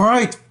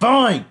 Alright,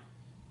 fine.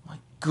 My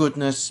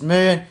goodness,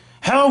 man.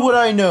 How would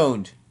I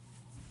known?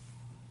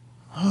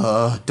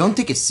 Don't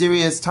take a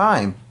serious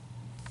time.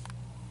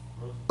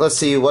 Let's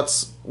see,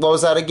 what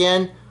was that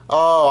again?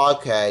 Oh,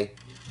 okay.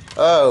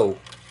 Oh.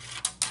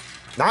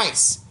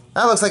 Nice.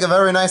 That looks like a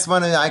very nice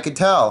one, I could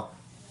tell.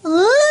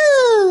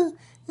 Ooh,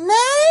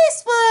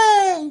 nice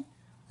one.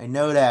 I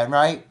know that,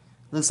 right?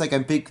 Looks like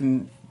I'm big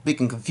in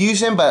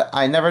confusion, but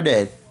I never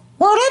did.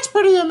 Well, that's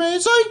pretty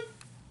amazing.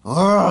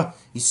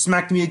 He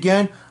smacked me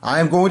again. I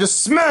am going to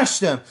smash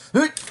them.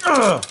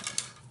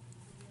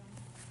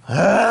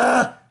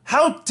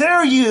 How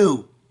dare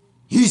you?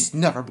 He's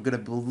never gonna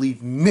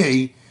believe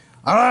me.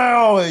 I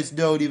always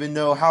don't even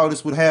know how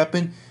this would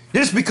happen.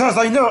 Just because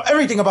I know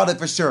everything about it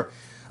for sure.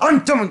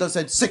 I'm done with this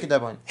and sick of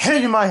that one.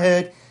 Head in my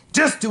head.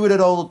 Just do it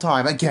all the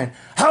time. Again,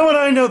 how would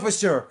I know for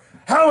sure?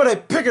 How would I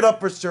pick it up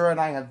for sure? And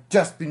I have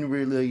just been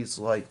released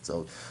like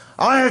so.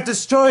 I have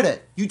destroyed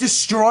it. You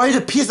destroyed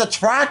a piece of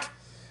track?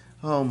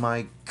 Oh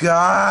my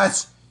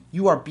gosh.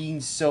 You are being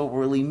so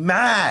really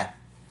mad.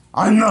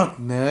 I'm not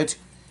mad.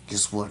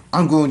 guess what?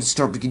 I'm going to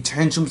start making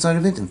tantrums out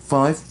of it in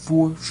 5,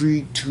 4,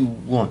 3, 2,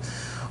 1.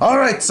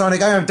 Alright,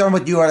 Sonic, I am done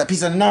with you. That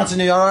piece of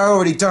nonsense, I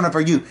already done it for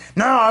you.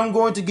 Now I'm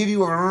going to give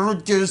you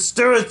a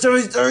story.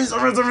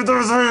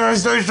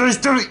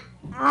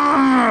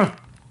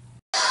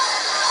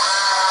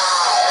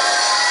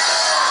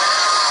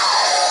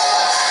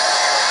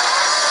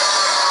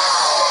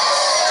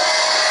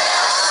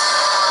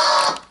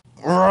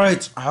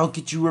 Alright, I'll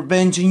get you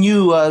revenging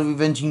you,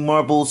 revenging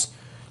Marbles.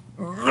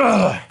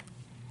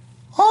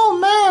 Oh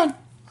man,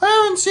 I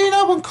haven't seen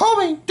that one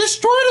coming.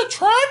 Destroy the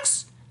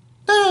tracks?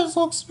 This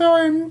looks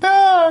very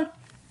bad.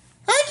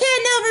 I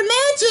can't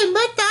imagine,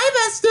 but I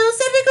must do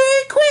something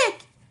very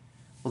quick.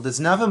 Well, there's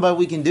nothing but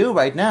we can do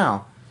right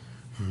now.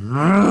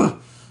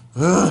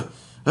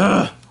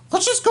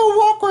 Let's just go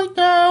walk right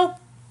now.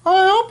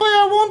 Hopefully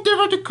I won't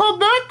ever to come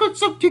back with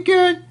something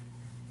again.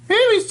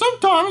 Maybe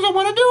sometimes I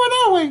want to do it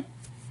anyway.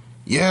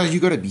 Yeah, you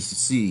gotta be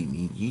seeing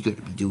me. You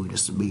gotta be doing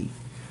this to me.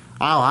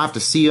 I'll have to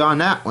see you on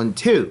that one,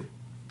 too.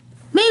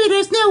 Maybe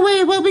there's no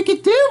way what we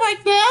could do right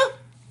now.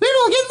 We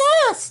will get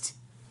lost.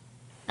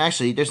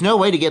 Actually, there's no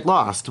way to get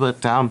lost,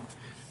 but,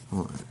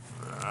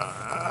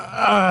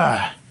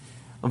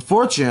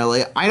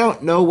 unfortunately, I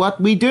don't know what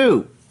we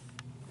do.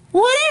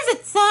 What is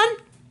it, son?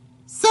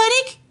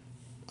 Sonic?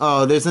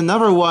 Oh, there's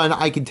another one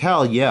I can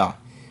tell, yeah.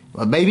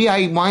 But maybe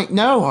I might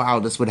know how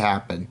this would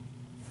happen.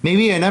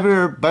 Maybe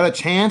another better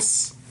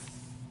chance?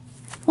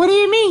 What do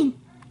you mean?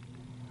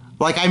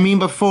 Like I mean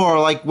before,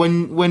 like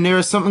when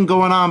there's something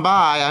going on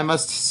by, I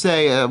must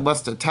say,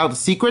 must tell the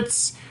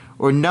secrets,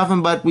 or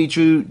nothing but we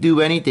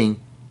do anything.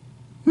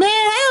 Man,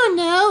 I don't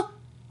know.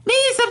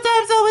 Maybe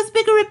sometimes always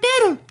bigger and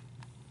better.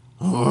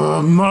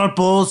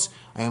 Marbles,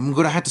 I'm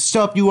gonna have to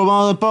stop you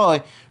while I'm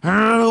by.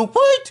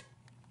 Wait!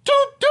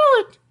 Don't do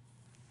it!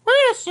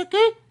 Wait a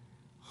second.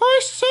 I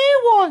see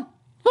one.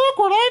 Look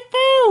what I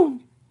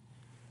found.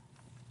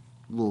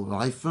 What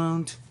I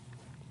found?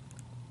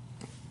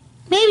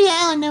 Maybe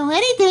I don't know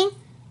anything.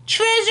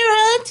 Treasure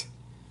hunt?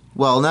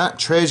 Well, not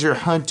treasure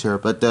hunter,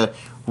 but the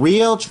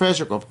real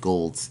treasure of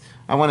golds.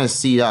 I want to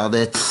see all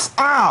that.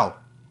 Ow!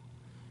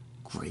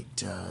 Great.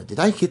 Did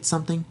I hit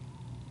something?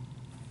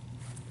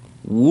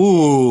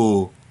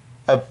 Woo!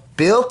 A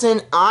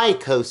built-in eye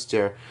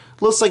coaster.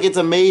 Looks like it's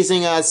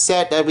amazing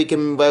set that we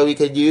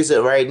could use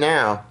it right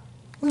now.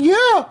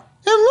 Yeah,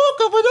 and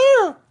look over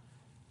there.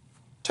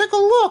 Take a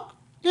look.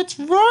 It's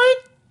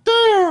right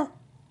there.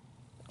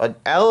 An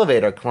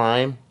elevator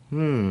climb?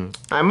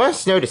 I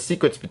must know the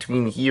secrets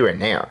between here and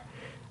there.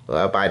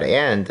 Well, by the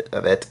end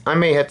of it, I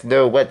may have to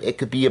know what it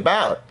could be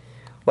about.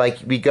 Like,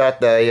 we got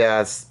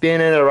the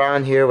spinning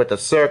around here with the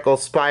circle,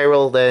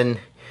 spiral, then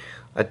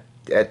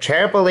a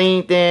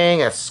trampoline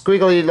thing, a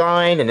squiggly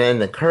line, and then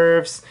the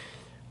curves,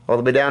 all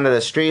the way down to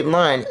the straight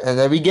line. And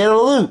then we get a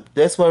loop.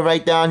 This one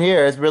right down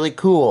here is really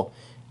cool.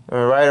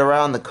 Right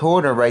around the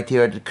corner right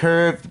here, the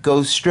curve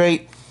goes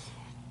straight.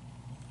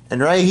 And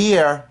right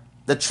here,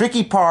 the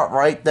tricky part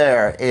right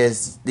there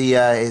is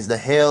the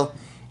hill,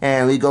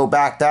 and we go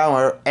back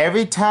downward.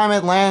 Every time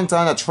it lands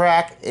on a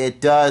track, it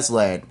does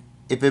land.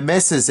 If it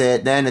misses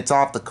it, then it's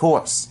off the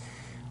course.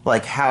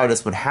 Like how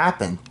this would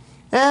happen.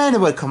 And it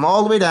would come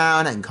all the way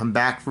down and come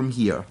back from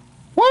here.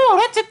 Wow,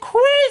 that's a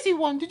crazy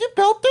one. Did you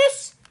build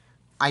this?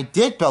 I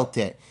did build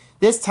it.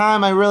 This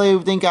time I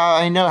really think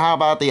I know how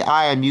about the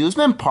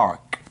amusement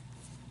park.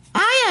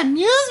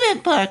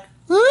 Amusement park?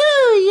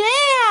 Ooh,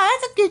 yeah,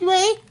 that's a good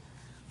way.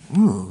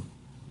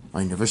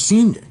 I never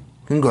seen it.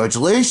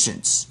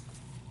 Congratulations.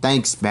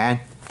 Thanks, man.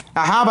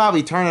 Now how about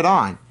we turn it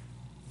on?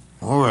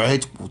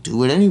 Alright, we'll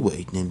do it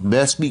anyway, the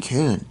best we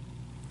can.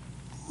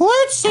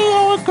 Let's see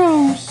how it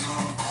goes.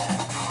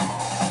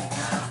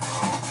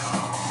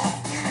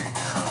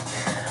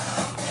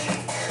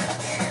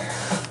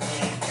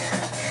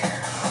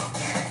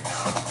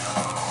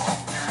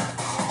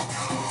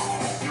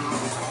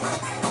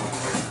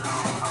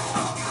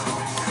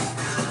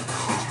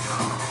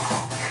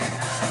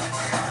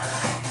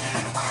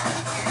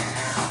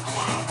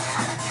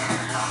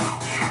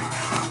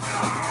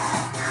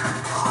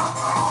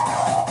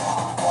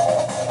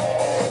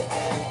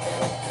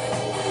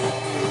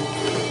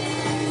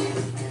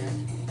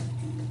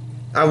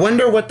 I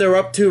wonder what they're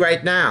up to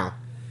right now.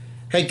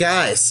 Hey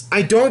guys,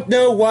 I don't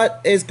know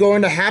what is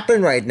going to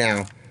happen right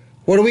now.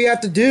 What do we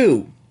have to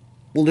do?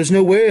 Well, there's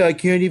no way I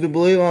can't even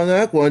believe on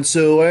that one,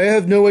 so I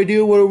have no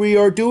idea what we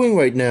are doing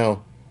right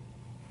now.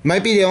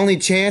 Might be the only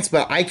chance,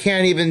 but I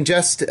can't even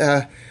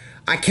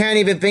I can't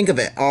even think of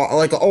it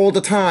like all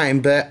the time,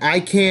 but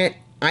I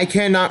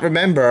cannot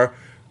remember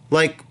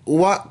like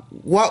what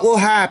will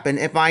happen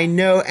if I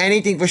know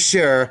anything for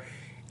sure.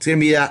 It's gonna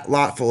be that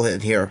lot full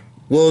in here.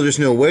 Well, there's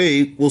no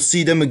way. We'll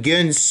see them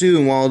again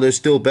soon while they're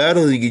still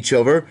battling each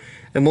other,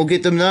 and we'll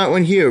get them that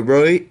one here,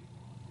 right?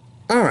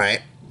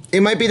 Alright.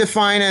 It might be the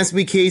fine as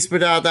we case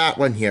without that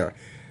one here.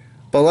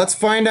 But let's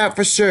find out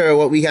for sure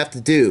what we have to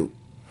do.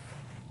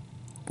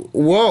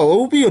 Whoa,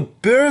 it would be a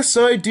best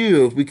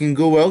idea if we can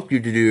go out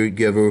here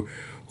together.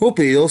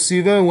 Hopefully they'll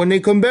see them when they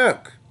come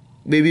back.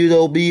 Maybe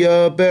they'll be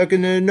back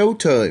in no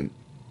time.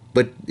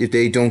 But if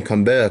they don't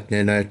come back,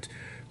 then that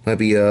might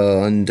be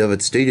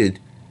undevastated.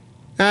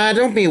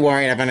 Don't be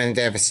worried about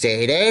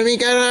undevastated. We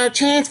got our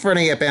chance for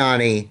the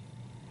bounty.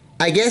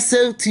 I guess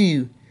so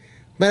too.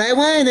 But I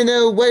wanted to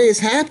know what is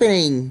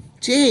happening.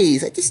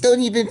 Jeez, I just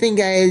don't even think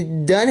I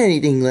had done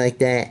anything like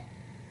that.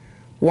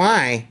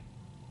 Why?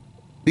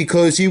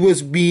 Because he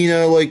was being,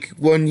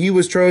 when he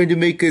was trying to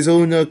make his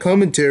own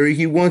commentary,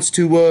 he wants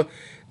to,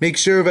 make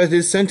sure that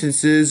his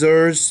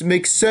sentences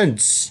make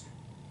sense.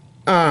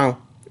 Oh,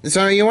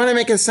 so you want to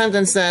make a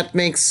sentence that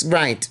makes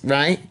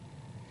right?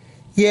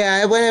 Yeah,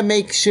 I want to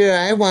make sure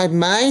I want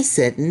my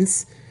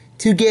sentence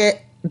to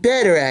get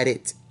better at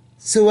it,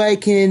 so I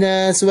can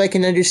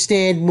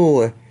understand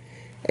more.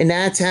 And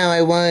that's how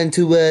I wanted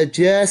to,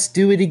 just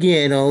do it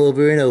again all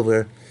over and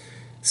over.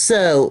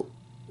 So,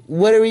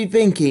 what are we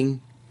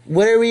thinking?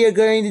 What are we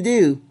going to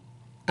do?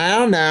 I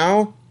don't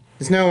know.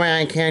 There's no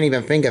way I can't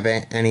even think of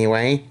it,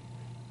 anyway.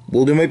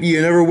 Well, there might be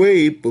another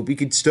way, but we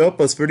could stop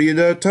us for the end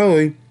of that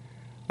time.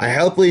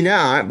 Hopefully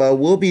not, but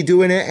we'll be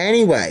doing it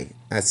anyway,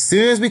 as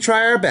soon as we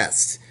try our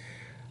best.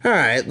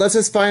 Alright, let's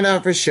just find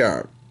out for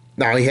sure.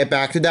 Now we head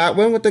back to that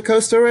one with the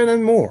coaster in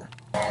and more.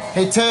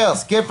 Hey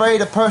Tails, get ready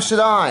to push it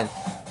on.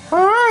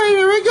 Alright,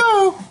 here we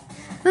go.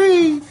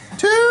 3,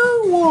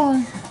 2,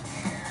 1.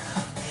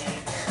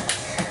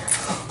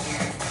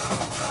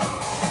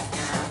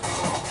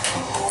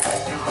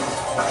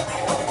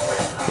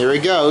 Here he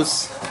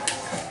goes.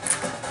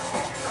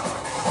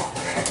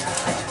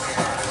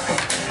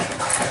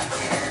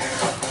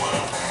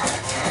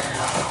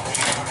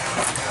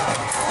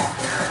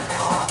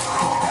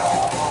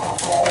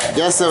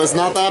 Guess it was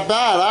not that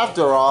bad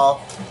after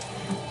all.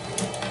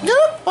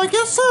 Yep, I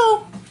guess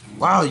so.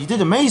 Wow, you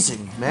did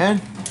amazing,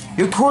 man.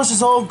 Your course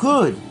is all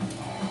good.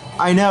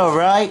 I know,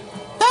 right?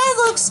 That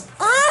looks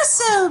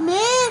awesome,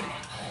 man.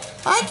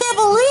 I can't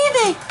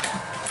believe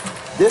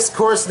it. This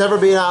course never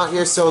been out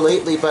here so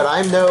lately, but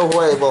I know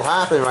what will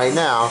happen right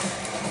now.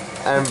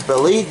 And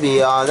believe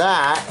me on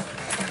that,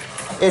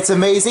 it's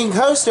Amazing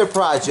Coaster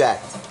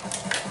Project.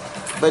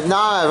 But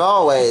not as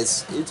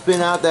always. It's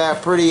been out there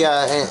pretty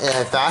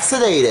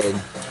fascinated.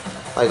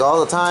 Like all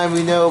the time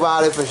we know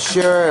about it for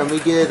sure, and we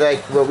get like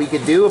what we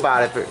can do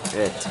about it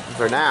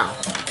for now.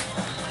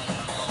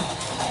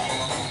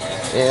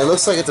 And it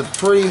looks like it's a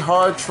pretty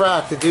hard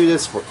track to do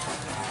this for.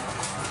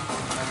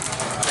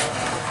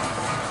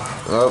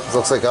 Oh,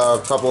 looks like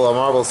a couple of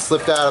marbles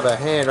slipped out of a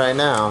hand right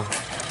now.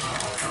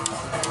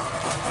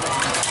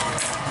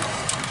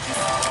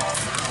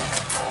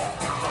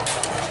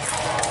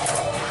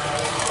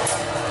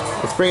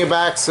 Let's bring it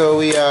back so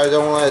we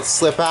don't let it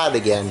slip out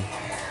again.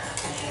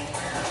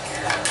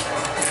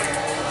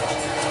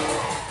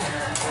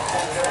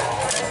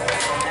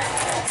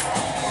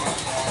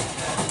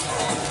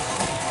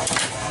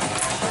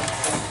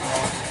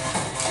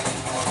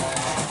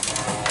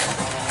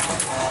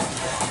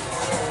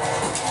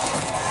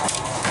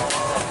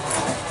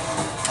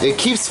 It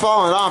keeps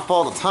falling off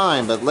all the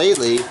time, but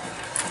lately,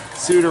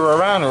 sooner or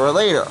around or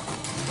later.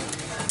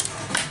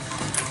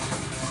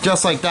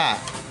 Just like that.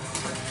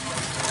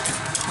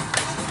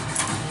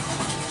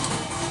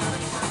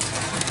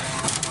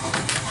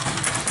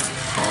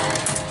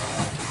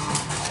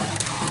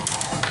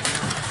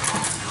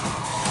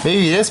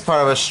 Maybe this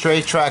part of a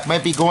straight track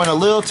might be going a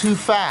little too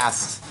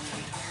fast.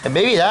 And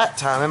maybe that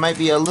time it might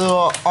be a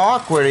little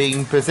awkward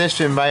in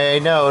position, but I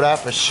know that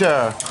for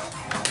sure.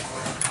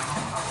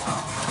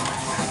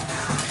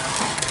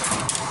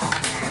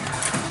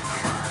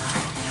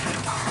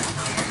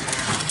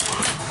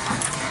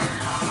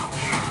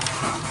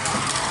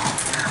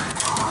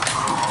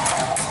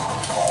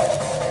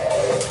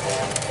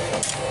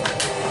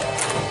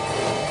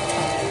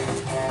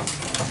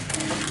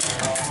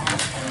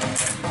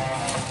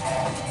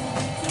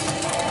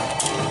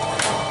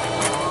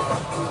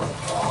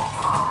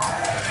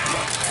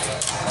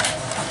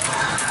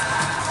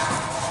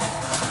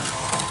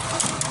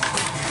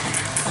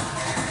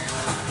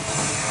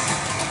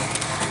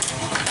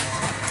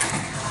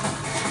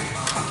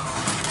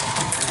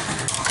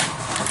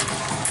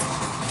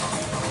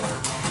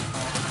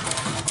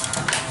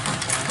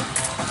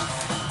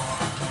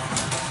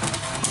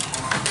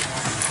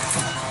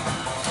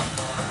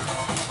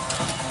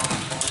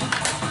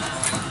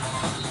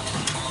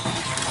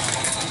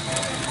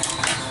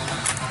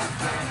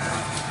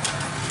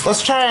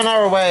 Let's try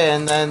another way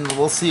and then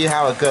we'll see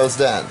how it goes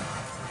then.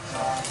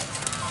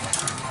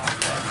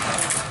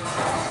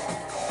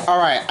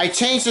 Alright, I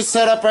changed the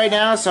setup right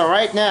now, so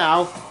right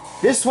now,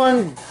 this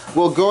one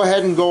will go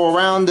ahead and go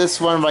around this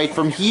one right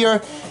from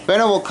here. Then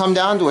it will come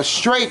down to a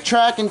straight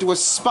track into a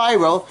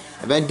spiral.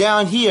 And then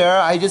down here,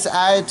 I just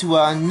added to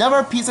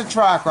another piece of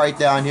track right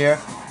down here.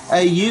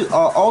 A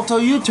alto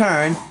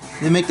U-turn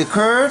to make the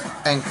curve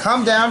and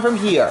come down from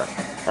here.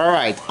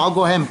 Alright, I'll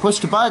go ahead and push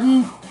the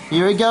button.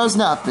 Here it goes,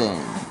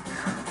 nothing.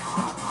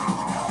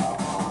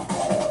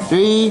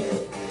 3,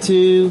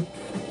 2,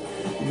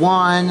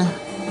 1,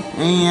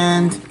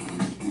 and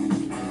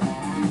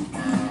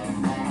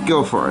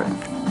go for it.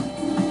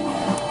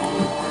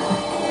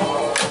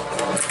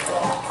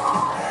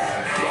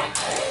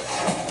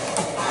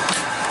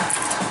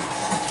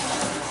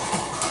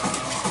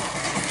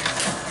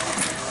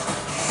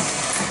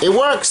 It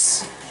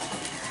works!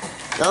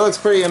 That looks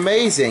pretty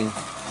amazing.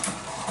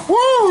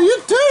 Whoa,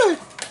 you did it!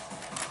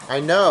 I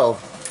know.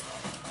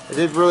 I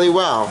did really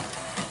well.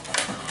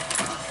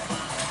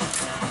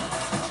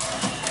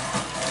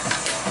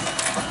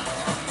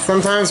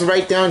 Sometimes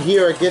right down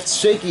here it gets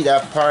shaky,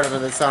 that part of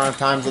it,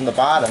 sometimes on the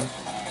bottom.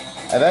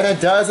 And then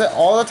it does it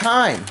all the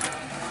time.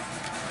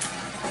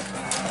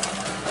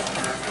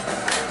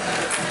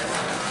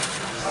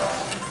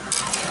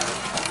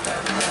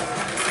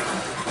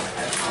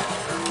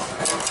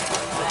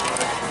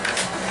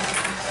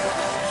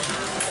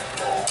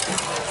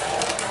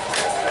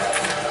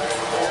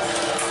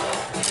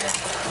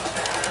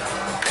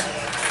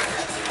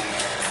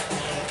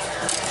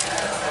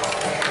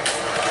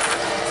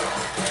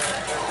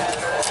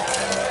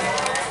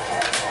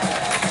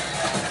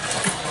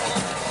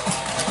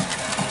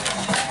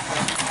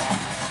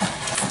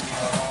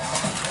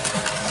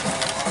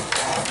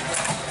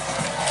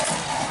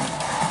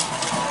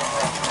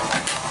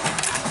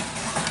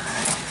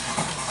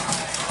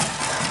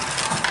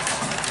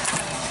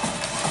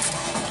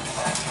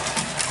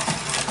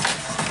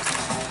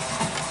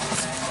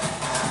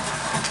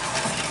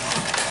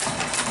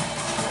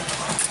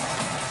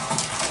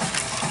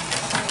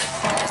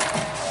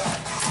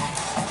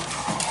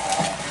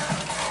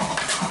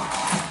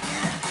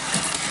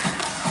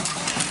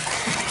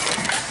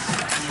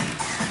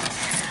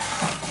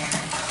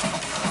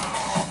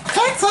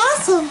 That's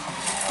awesome!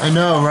 I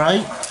know,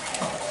 right?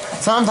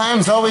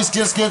 Sometimes always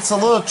just gets a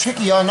little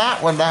tricky on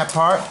that one, that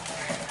part.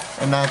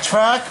 And that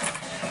track,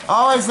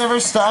 always never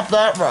stop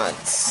that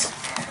runs.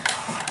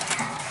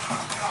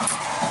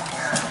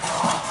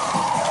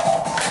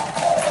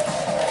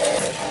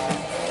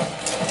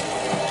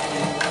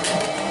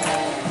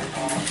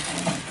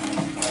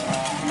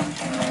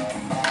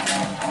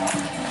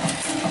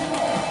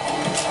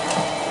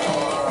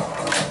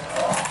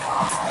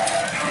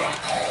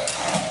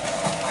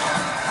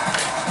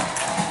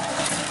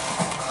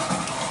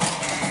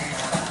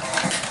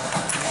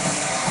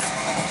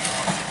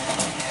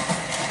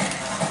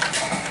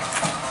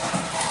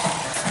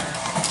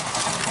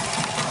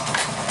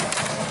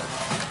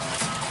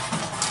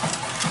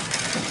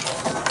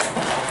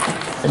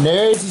 And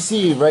there, as you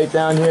see, right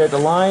down here at the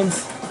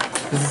lines,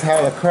 this is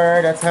how the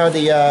car, that's how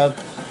the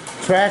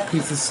track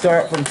pieces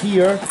start from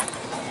here.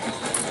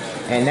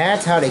 And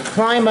that's how they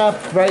climb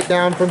up right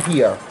down from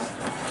here.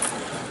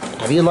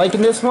 Are you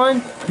liking this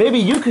one? Maybe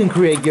you can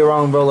create your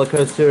own roller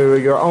coaster or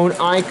your own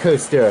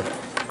iCoaster.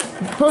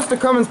 Post the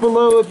comments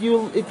below if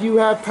you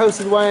have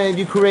posted one and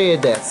you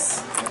created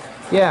this.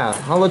 Yeah,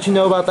 I'll let you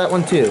know about that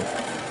one too.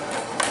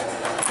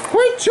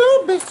 Great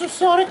job, Mr.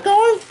 Sonic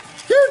Guy!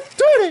 You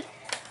did it!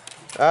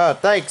 Oh,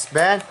 thanks,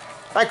 man.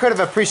 I could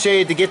have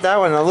appreciated to get that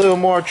one a little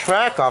more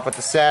track off at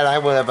the set. I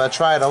would have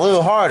tried a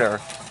little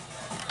harder.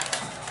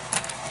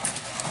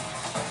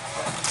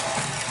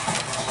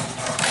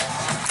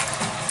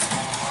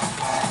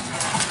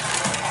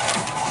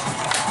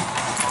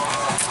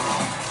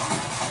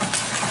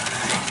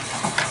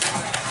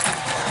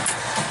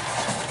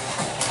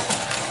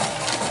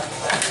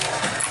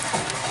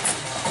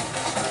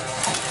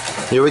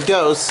 Here it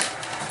goes.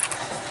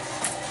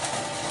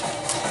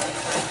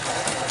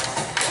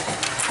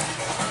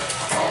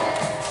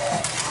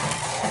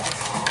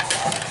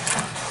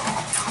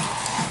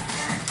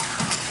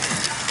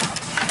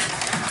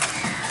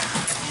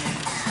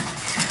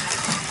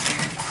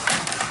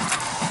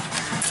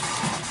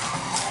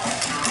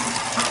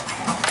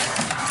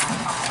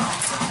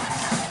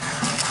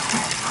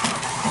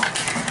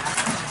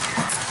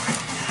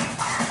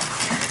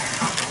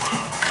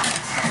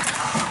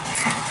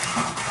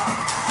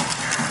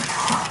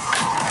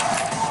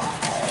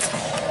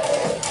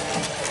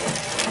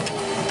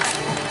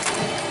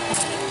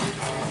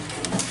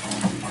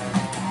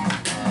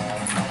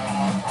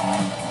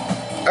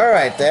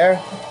 Alright there.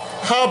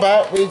 How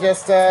about we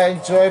just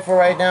enjoy for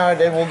right now, and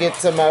then we'll get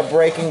some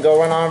braking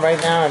going on right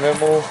now, and then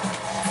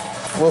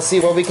we'll see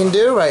what we can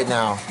do right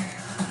now.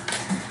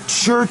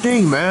 Sure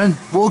thing, man.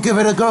 We'll give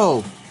it a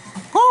go.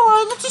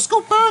 Alright, let's just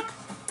go back.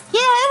 Yeah,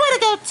 I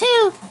wanna go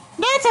too.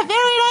 That's a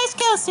very nice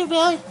coaster,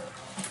 Billy.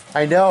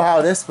 I know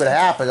how this would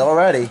happen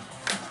already.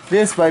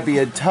 This might be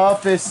a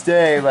toughest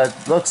day,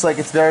 but looks like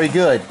it's very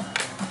good.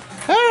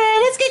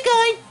 Alright, let's get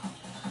going.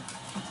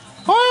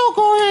 I'll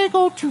go ahead and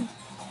go too.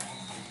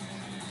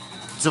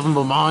 Something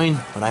but mine,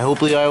 but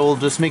hopefully I will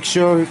just make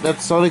sure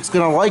that Sonic's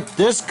gonna like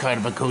this kind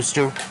of a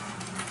coaster.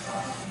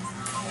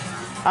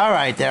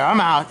 Alright there, I'm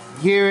out.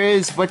 Here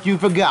is what you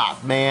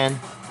forgot, man.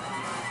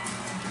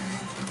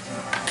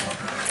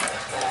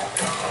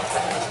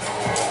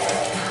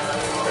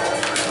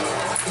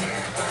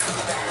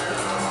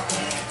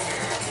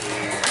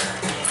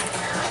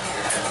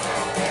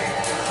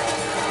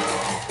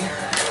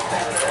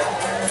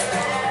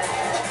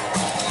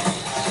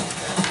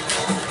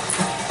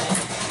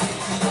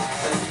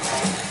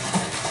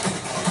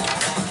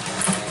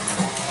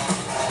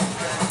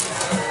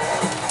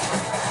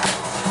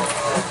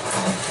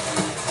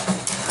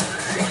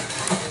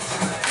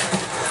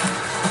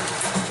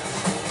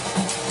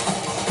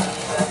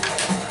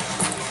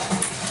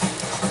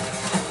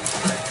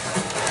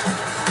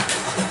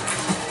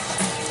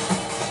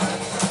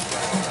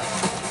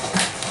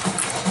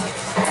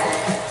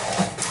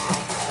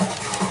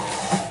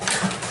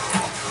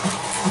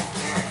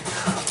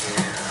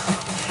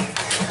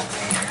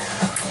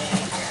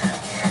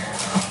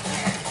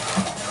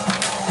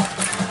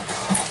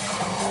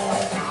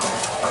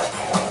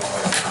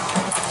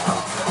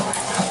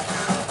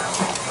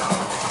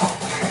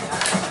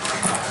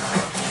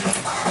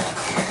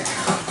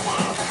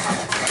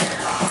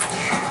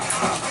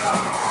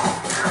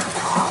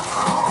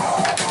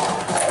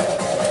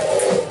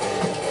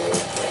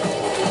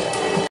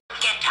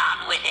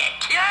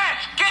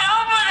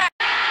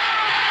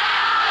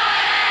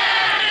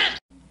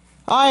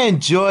 I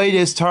enjoyed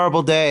this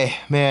terrible day.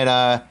 Man,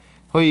 how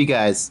are you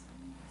guys?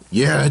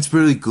 Yeah, it's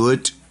really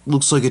good.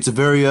 Looks like it's a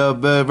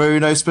very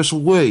nice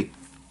special way.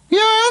 Yeah,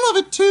 I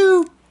love it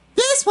too.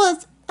 This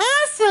was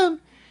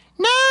awesome.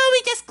 Now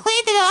we just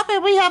cleaned it up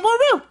and we have more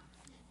room.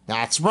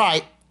 That's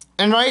right.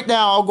 And right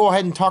now, I'll go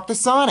ahead and talk to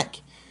Sonic.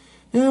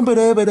 Oh,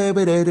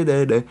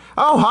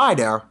 hi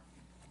there.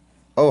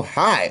 Oh,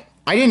 hi.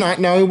 I did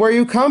not know where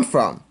you come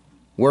from.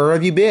 Where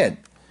have you been?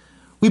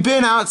 We've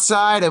been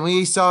outside and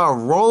we saw a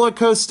roller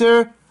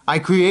coaster. I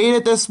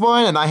created this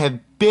one and I have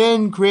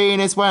been creating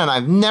this one and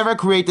I've never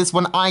created this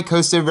one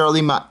iCoaster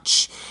very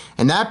much.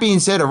 And that being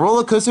said, a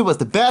roller coaster was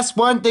the best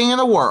one thing in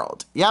the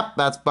world. Yep,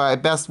 that's my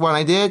best one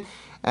I did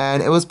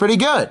and it was pretty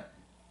good.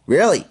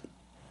 Really?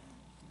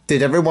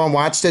 Did everyone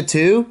watch it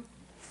too?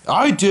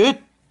 I did.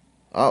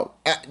 Oh,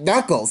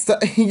 Knuckles,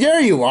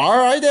 there you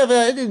are. I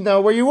didn't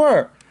know where you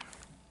were.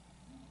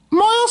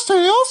 Miles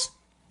Tails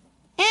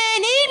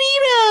and Amy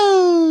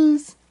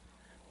Rose.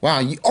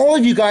 Wow, all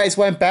of you guys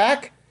went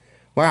back?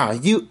 Wow,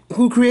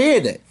 who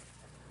created it?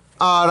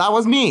 That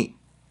was me.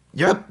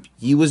 Yep,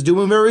 he was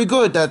doing very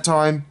good that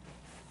time.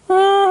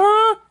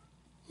 Uh-huh.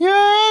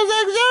 Yes,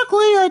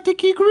 exactly. I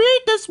think he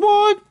created this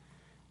one.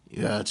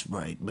 Yeah, that's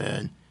right,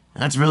 man.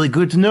 That's really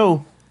good to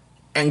know.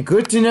 And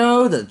good to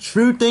know the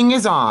true thing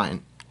is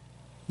on.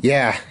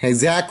 Yeah,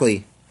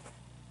 exactly.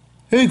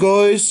 Hey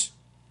guys,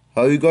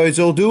 how you guys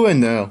all doing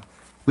now?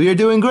 We are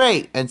doing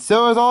great, and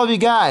so is all of you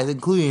guys,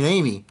 including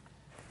Amy.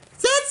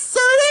 Is that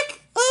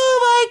Sonic? Oh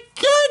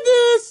my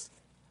goodness!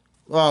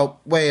 Oh,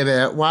 wait a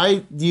minute.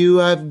 Why? You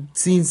have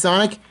seen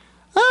Sonic?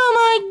 Oh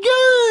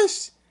my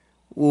gosh!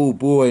 Oh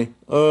boy.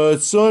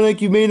 Sonic,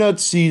 you may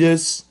not see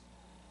this.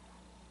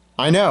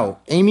 I know.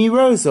 Amy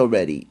Rose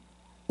already.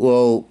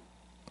 Well,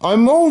 I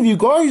know you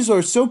guys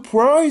are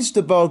surprised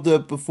about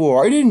that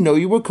before. I didn't know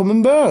you were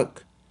coming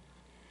back.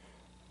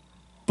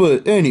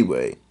 But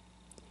anyway,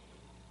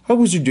 how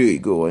was your day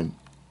going?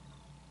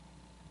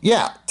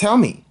 Yeah, tell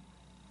me.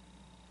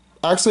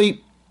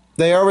 Actually,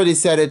 they already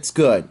said it's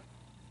good.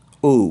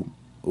 Oh,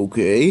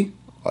 okay.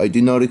 I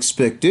did not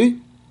expect it.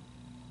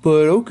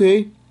 But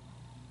okay.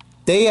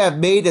 They have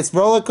made this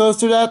roller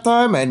coaster that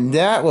time, and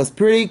that was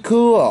pretty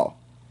cool.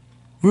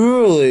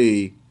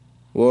 Really?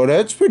 Well,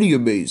 that's pretty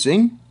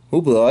amazing.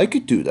 Hope I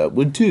could do that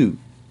one too.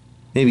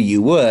 Maybe you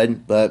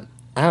would, but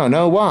I don't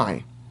know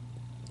why.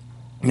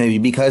 Maybe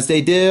because they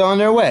did it on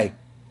their way.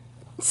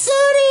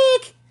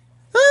 Sonic!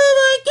 Oh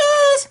my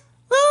gosh!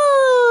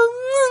 Oh!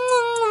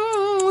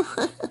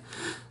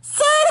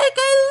 Sonic,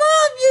 I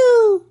love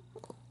you!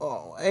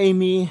 Oh,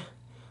 Amy,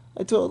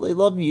 I totally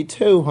love you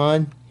too,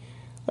 hon.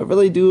 I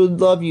really do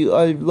love you.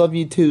 I love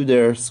you too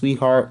there,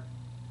 sweetheart.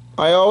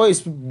 I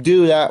always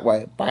do that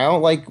way, but I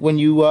don't like when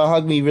you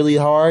hug me really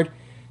hard.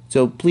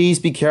 So please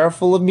be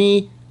careful of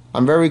me.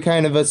 I'm very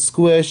kind of a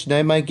squish, and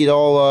I might get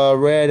all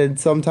red, and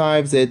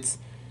sometimes I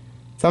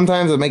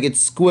might get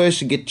squished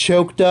and get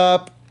choked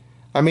up.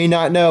 I may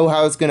not know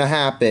how it's gonna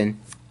happen.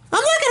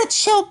 I'm not gonna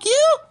choke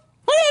you!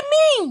 What do you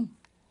mean?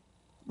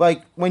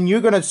 Like, when you're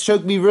gonna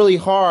choke me really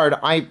hard,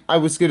 I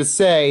was gonna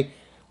say,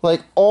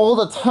 like, all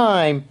the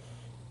time,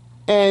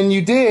 and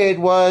you did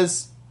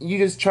was, you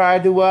just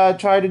tried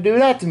to do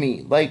that to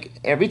me, like,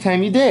 every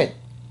time you did.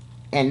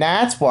 And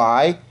that's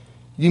why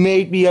you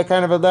made me a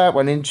kind of that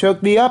one and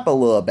choked me up a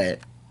little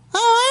bit.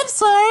 Oh, I'm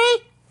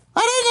sorry.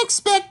 I didn't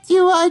expect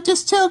you. I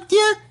just choked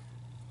you.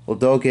 Well,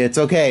 Doki, it's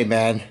okay,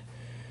 man.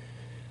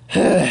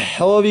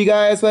 All of you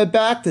guys went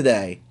back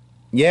today.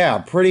 Yeah,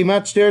 pretty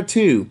much there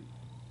too.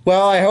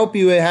 Well, I hope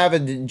you have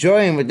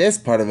enjoying with this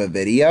part of the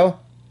video.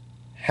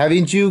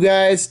 Haven't you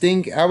guys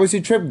think, how was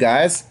your trip,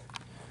 guys?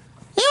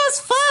 It was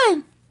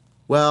fun.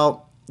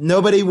 Well,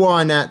 nobody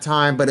won that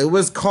time, but it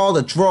was called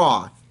a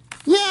draw.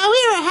 Yeah,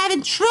 we were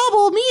having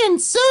trouble, me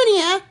and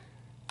Sonia.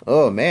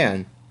 Oh,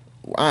 man.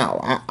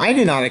 Wow, I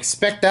did not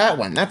expect that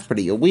one. That's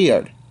pretty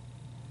weird.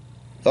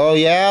 Oh,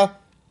 yeah?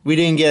 We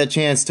didn't get a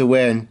chance to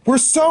win. We're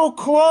so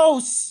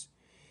close!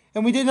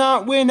 And we did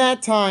not win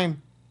that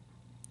time.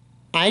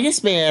 I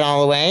just made it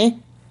all the way.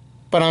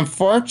 But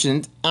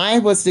unfortunate, I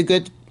was the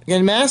good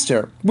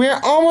master. We're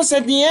almost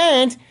at the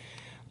end,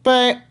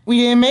 but we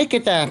didn't make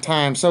it that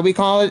time, so we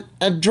call it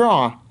a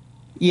draw.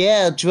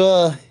 Yeah,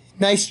 draw.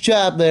 Nice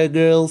job there,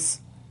 girls.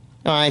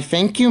 I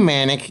thank you,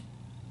 Manic.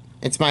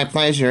 It's my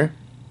pleasure.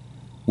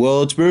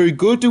 Well, it's very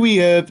good that we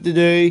have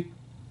today.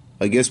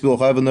 I guess we'll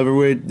have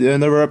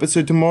another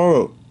episode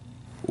tomorrow.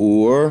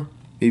 Or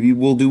maybe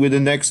we'll do it the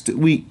next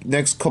week,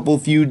 next couple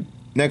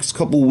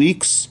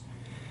weeks.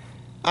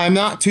 I'm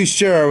not too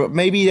sure.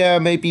 Maybe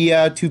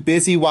too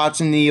busy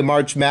watching the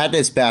March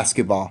Madness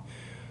basketball.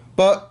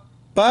 But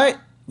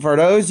for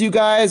those you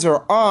guys who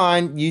are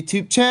on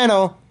YouTube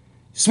channel,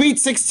 Sweet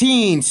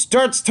 16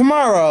 starts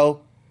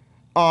tomorrow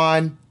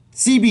on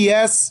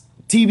CBS,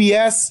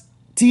 TBS,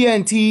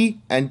 TNT,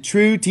 and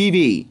True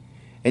TV.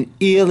 And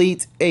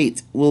Elite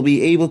 8 will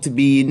be able to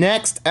be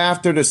next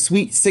after the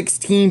Sweet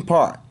 16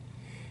 part.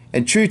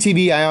 And True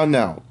TV, I don't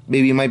know.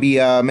 Maybe it might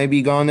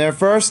be gone there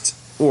first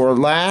or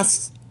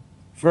last.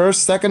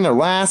 First, second, or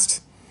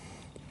last.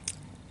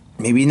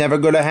 maybe never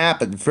gonna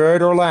happen,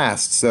 third or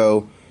last.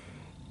 So,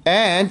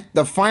 and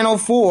the final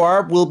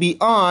four will be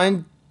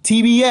on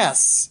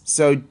TBS.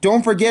 So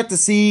don't forget to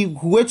see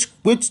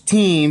which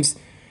teams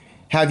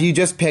have you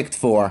just picked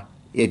for.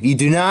 If you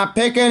do not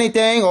pick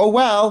anything, oh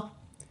well,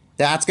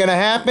 that's gonna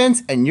happen,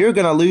 and you're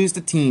gonna lose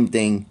the team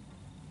thing.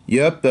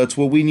 Yep, that's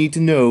what we need to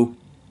know.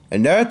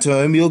 And that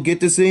time you'll get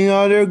to see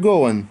how they're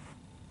going.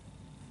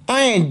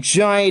 I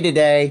enjoyed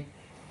today.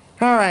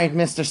 Alright,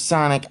 Mr.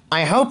 Sonic,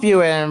 I hope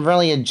you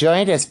really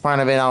enjoyed this part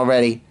of it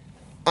already.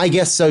 I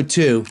guess so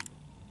too.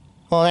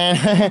 Well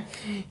then,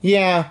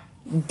 yeah,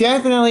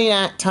 definitely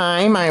that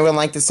time. I would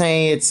like to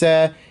say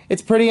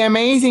it's pretty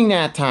amazing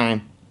that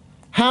time.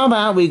 How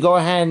about we go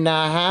ahead and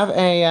have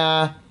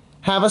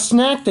a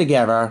snack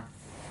together?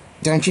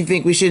 Don't you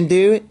think we should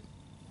do it?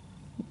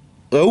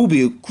 That would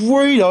be a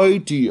great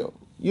idea.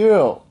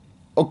 Yeah,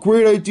 a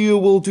great idea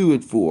we'll do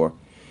it for.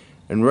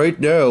 And right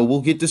now,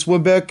 we'll get this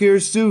one back here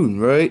soon,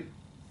 right?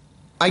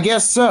 I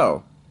guess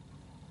so.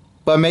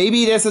 But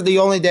maybe this is the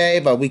only day,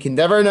 but we can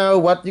never know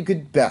what you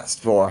could best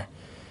for.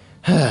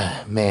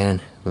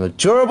 Man, a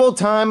durable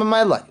time of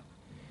my life.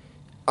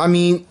 I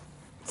mean,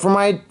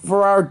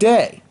 for our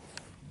day.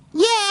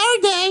 Yeah, our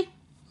day.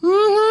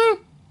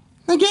 Mm-hmm.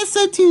 I guess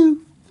so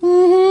too.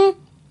 Mm-hmm.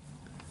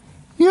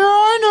 Yeah,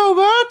 I know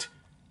that.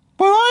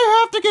 But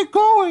I have to get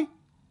going.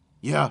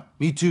 Yeah,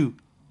 me too.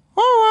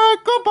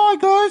 Alright, goodbye,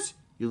 guys.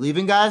 You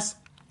leaving, guys?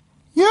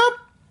 Yep.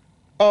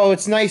 Oh,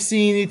 it's nice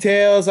seeing you,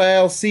 Tails.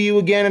 I'll see you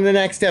again in the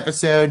next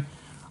episode.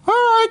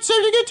 Alright,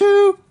 same to get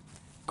too.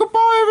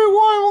 Goodbye,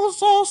 everyone.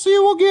 I'll see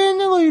you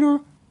again later.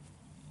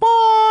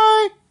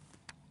 Bye.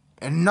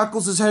 And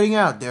Knuckles is heading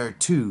out there,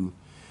 too.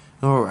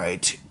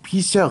 Alright,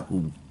 peace out,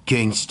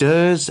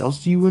 gangsters. I'll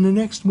see you in the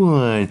next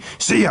one.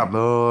 See ya,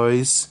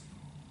 boys.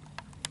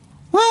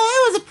 Well,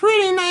 it was a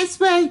pretty nice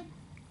way.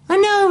 I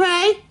know,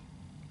 right?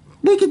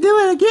 We could do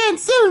it again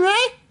soon,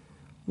 right?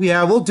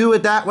 Yeah, we'll do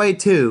it that way,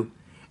 too.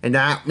 And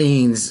that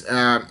means,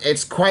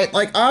 it's quite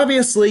like,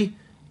 obviously,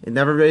 it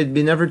never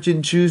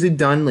been choosing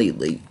done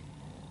lately.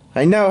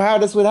 I know how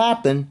this would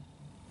happen.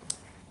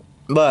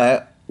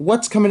 But,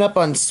 what's coming up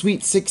on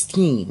Sweet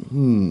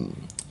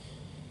 16?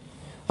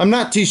 I'm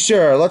not too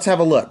sure. Let's have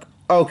a look.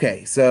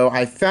 Okay, so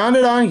I found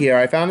it on here.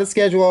 I found the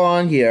schedule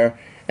on here.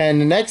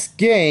 And the next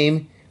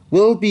game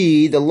will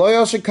be the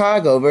Loyola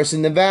Chicago versus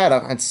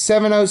Nevada on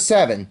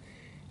 7:07.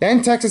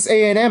 Then Texas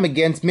A&M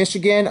against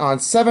Michigan on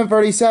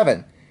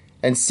 7:37.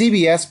 And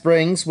CBS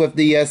brings with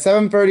the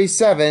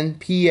 7:37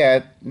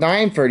 p.m.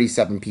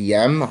 9:37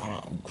 p.m.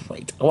 Oh,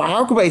 great. Well,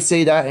 how could I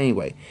say that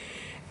anyway?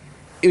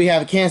 We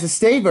have Kansas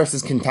State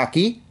versus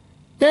Kentucky.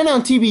 Then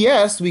on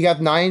TBS, we have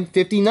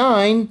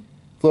 9:59,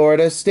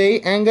 Florida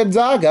State and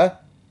Gonzaga.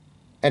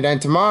 And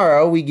then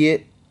tomorrow,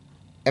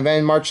 and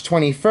then March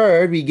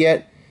 23rd, you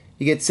get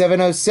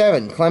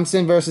 7:07,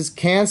 Clemson versus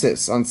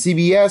Kansas. On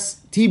CBS,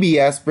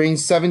 TBS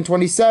brings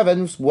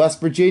 7:27,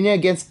 West Virginia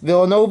against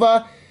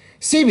Villanova.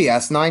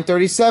 CBS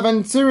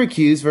 9:37,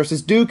 Syracuse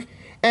versus Duke.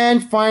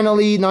 And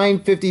finally,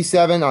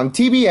 9:57 on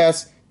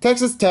TBS,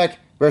 Texas Tech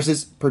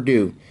versus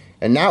Purdue.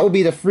 And that will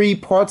be the three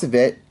parts of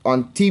it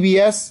on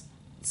TBS,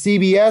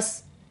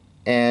 CBS,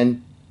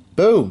 and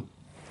boom.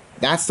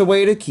 That's the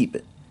way to keep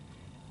it.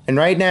 And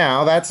right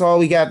now, that's all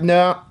we got.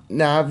 Now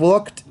I've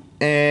looked,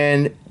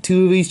 and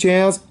two of these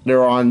channels,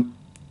 they're on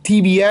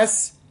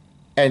TBS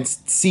and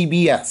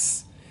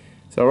CBS.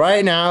 So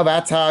right now,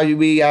 that's how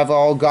we have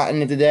all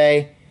gotten it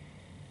today.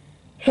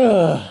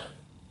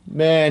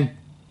 Man,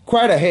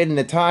 quite a hit in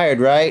the tide,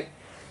 right?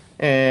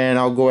 And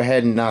I'll go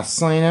ahead and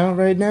sign out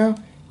right now.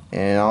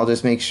 And I'll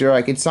just make sure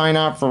I can sign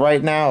out for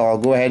right now. I'll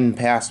go ahead and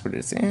password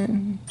this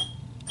in.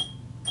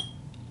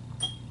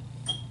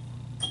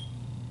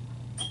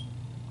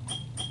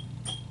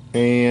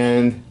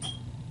 And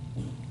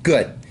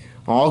good.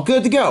 All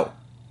good to go.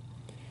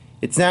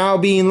 It's now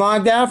being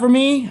logged out for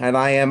me, and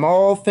I am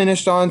all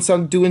finished on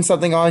doing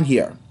something on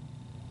here.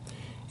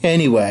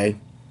 Anyway,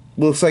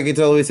 looks like it's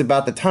always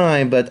about the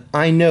time, but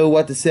I know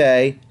what to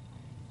say.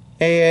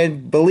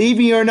 And believe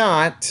it or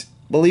not,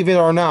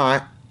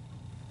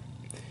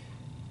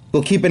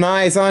 we'll keep an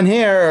eyes on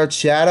here.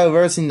 Shadow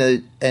versus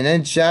and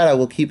then Shadow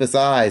will keep his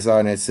eyes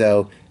on it.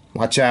 So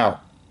watch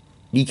out.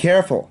 Be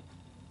careful.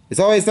 It's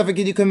always something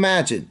you can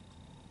imagine.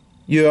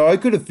 Yeah, I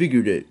could have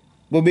figured it.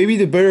 Well, maybe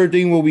the better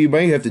thing what we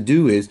might have to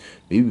do is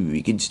maybe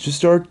we can just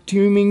start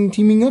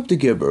teaming up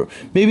together.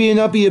 Maybe it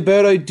not be a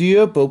bad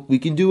idea, but we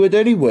can do it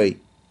anyway.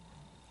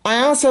 I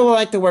also would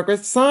like to work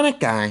with Sonic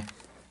Guy.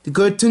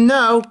 Good to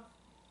know.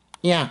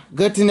 Yeah,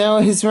 good to know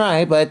is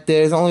right, but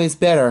there's always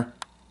better.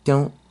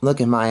 Don't look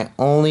at my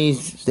only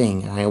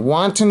thing. I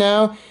want to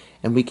know,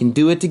 and we can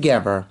do it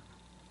together.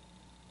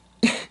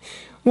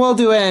 We'll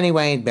do it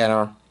anyway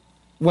better.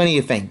 What do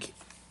you think?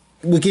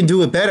 We can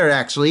do it better,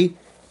 actually.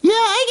 Yeah,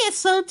 I guess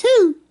so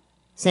too.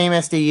 Same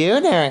as to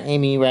you there,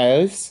 Amy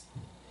Rose.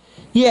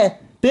 Yeah,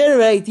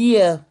 better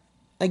idea.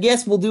 I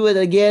guess we'll do it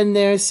again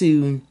there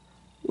soon.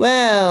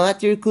 Well, that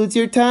concludes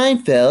your time,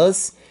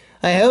 fellas.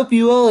 I hope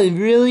you all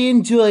really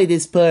enjoy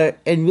this part,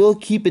 and we'll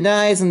keep an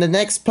eye on the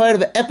next part of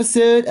the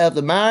episode of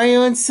the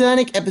Mario and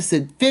Sonic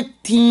episode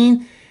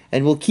 15,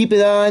 and we'll keep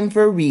it on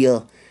for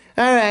real.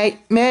 Alright,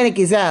 Manic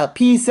is out.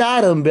 Peace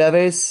out,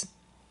 brothers.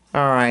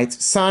 Alright,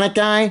 Sonic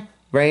Guy,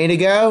 ready to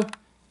go?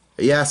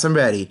 Yes, I'm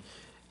ready.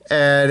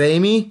 And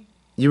Amy,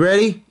 you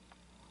ready?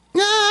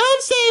 No,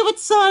 I'm staying with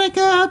Sonic,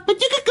 but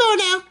you can go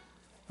now.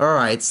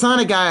 Alright,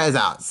 Sonic Guy is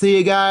out. See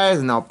you guys,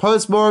 and I'll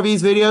post more of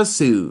these videos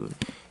soon.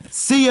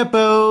 See ya,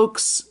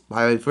 folks.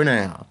 Bye for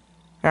now.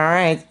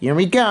 Alright, here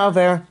we go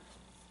there.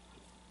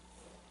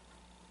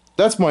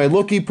 That's my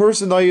lucky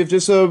person I have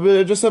just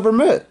ever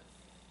met.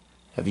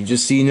 Have you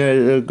just seen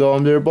it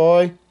gone there,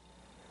 boy?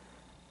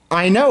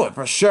 I know it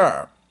for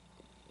sure.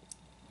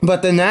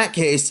 But in that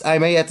case, I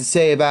may have to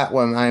say that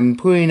one. I'm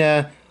putting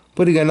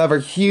another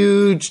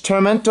huge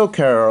Tormental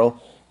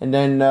Carol, and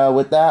then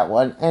with that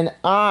one, and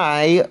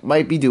I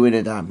might be doing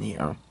it down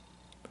here.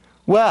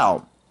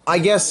 Well, I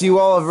guess you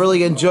all have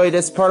really enjoyed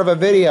this part of a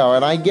video,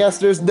 and I guess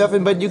there's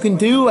nothing but you can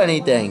do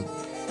anything.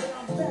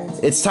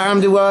 It's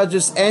time to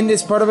just end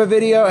this part of a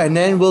video, and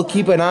then we'll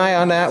keep an eye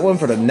on that one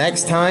for the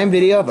next time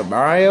video of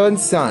Mario and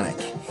Sonic.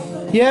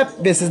 Yep,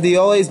 this is the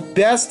always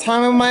best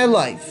time of my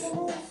life.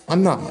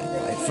 I'm not my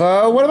life.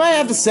 What do I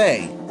have to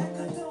say?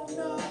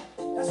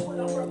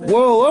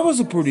 Well, that was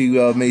a pretty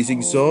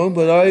amazing song,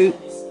 but I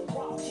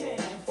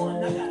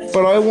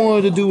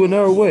wanted to do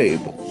another way.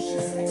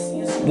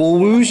 Will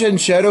Rouge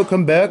and Shadow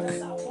come back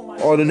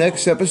on the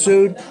next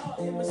episode?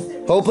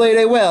 Hopefully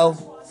they will.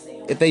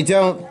 If they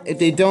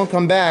don't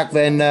come back,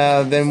 then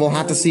we'll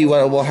have to see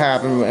what will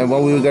happen and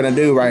what we're gonna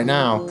do right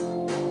now.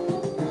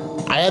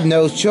 I have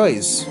no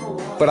choice,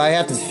 but I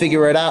have to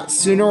figure it out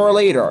sooner or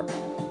later.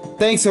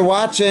 Thanks for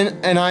watching,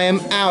 and I am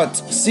out.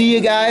 See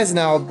you guys, and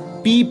I'll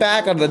be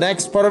back on the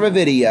next part of a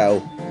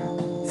video.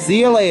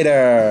 See you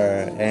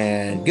later,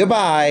 and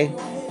goodbye.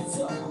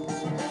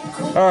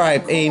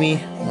 Alright,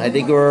 Amy, I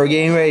think we're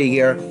getting ready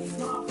here.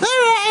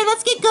 Alright,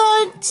 let's get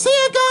going. See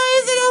you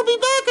guys, and I'll be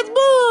back with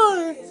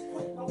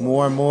more.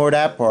 More and more of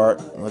that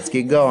part. Let's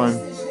get going.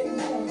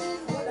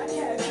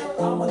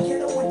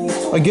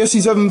 I guess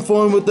he's having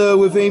fun with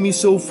Amy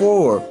so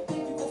far.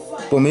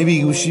 But maybe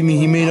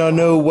he may not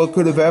know what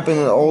could have happened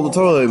all the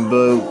time,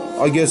 but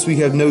I guess we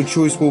have no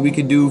choice what we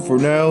can do for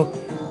now.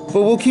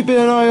 But we'll keep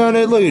an eye on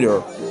it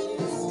later.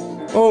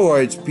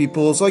 Alright,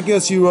 people, so I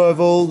guess you have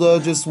all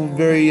just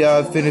very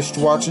finished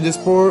watching this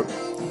part?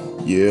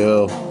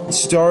 Yeah.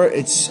 It's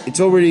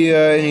already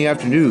in the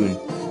afternoon.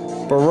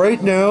 But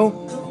right now,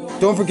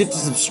 don't forget to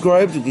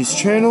subscribe to his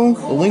channel.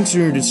 The links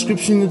are in the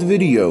description of the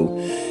video.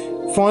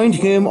 Find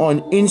him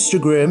on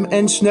Instagram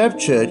and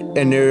Snapchat,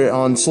 and they're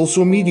on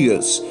social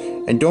medias.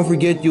 And don't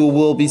forget, you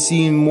will be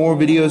seeing more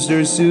videos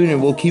there soon,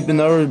 and we'll keep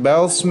another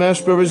Battle Smash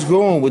Bros.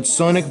 Going with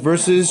Sonic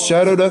vs.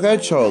 Shadow the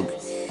Hedgehog.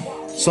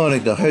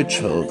 Sonic the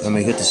Hedgehog, I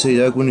may have to say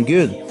that one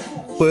again.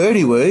 But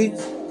anyway,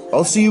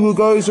 I'll see you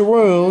guys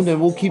around,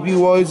 and we'll keep you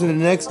guys in the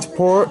next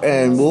part,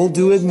 and we'll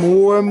do it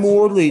more and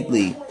more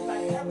lately.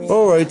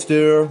 Alright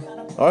there,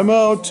 I'm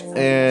out,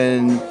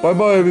 and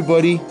bye-bye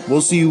everybody.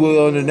 We'll see you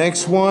on the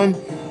next one.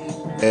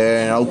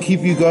 And I'll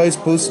keep you guys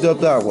posted up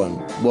that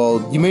one.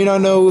 Well, you may not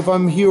know if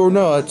I'm here or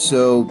not,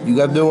 so you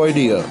have no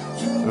idea.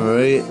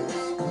 Alright?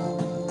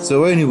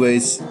 So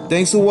anyways,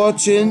 thanks for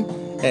watching,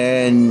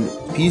 and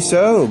peace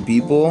out,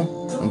 people.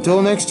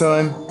 Until next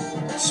time,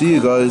 see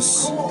you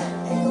guys. Somebody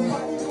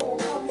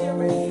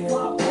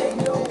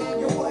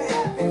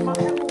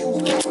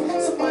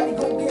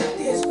go get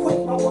this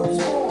quick, my word is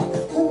born.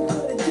 Who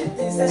could have did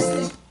this? That's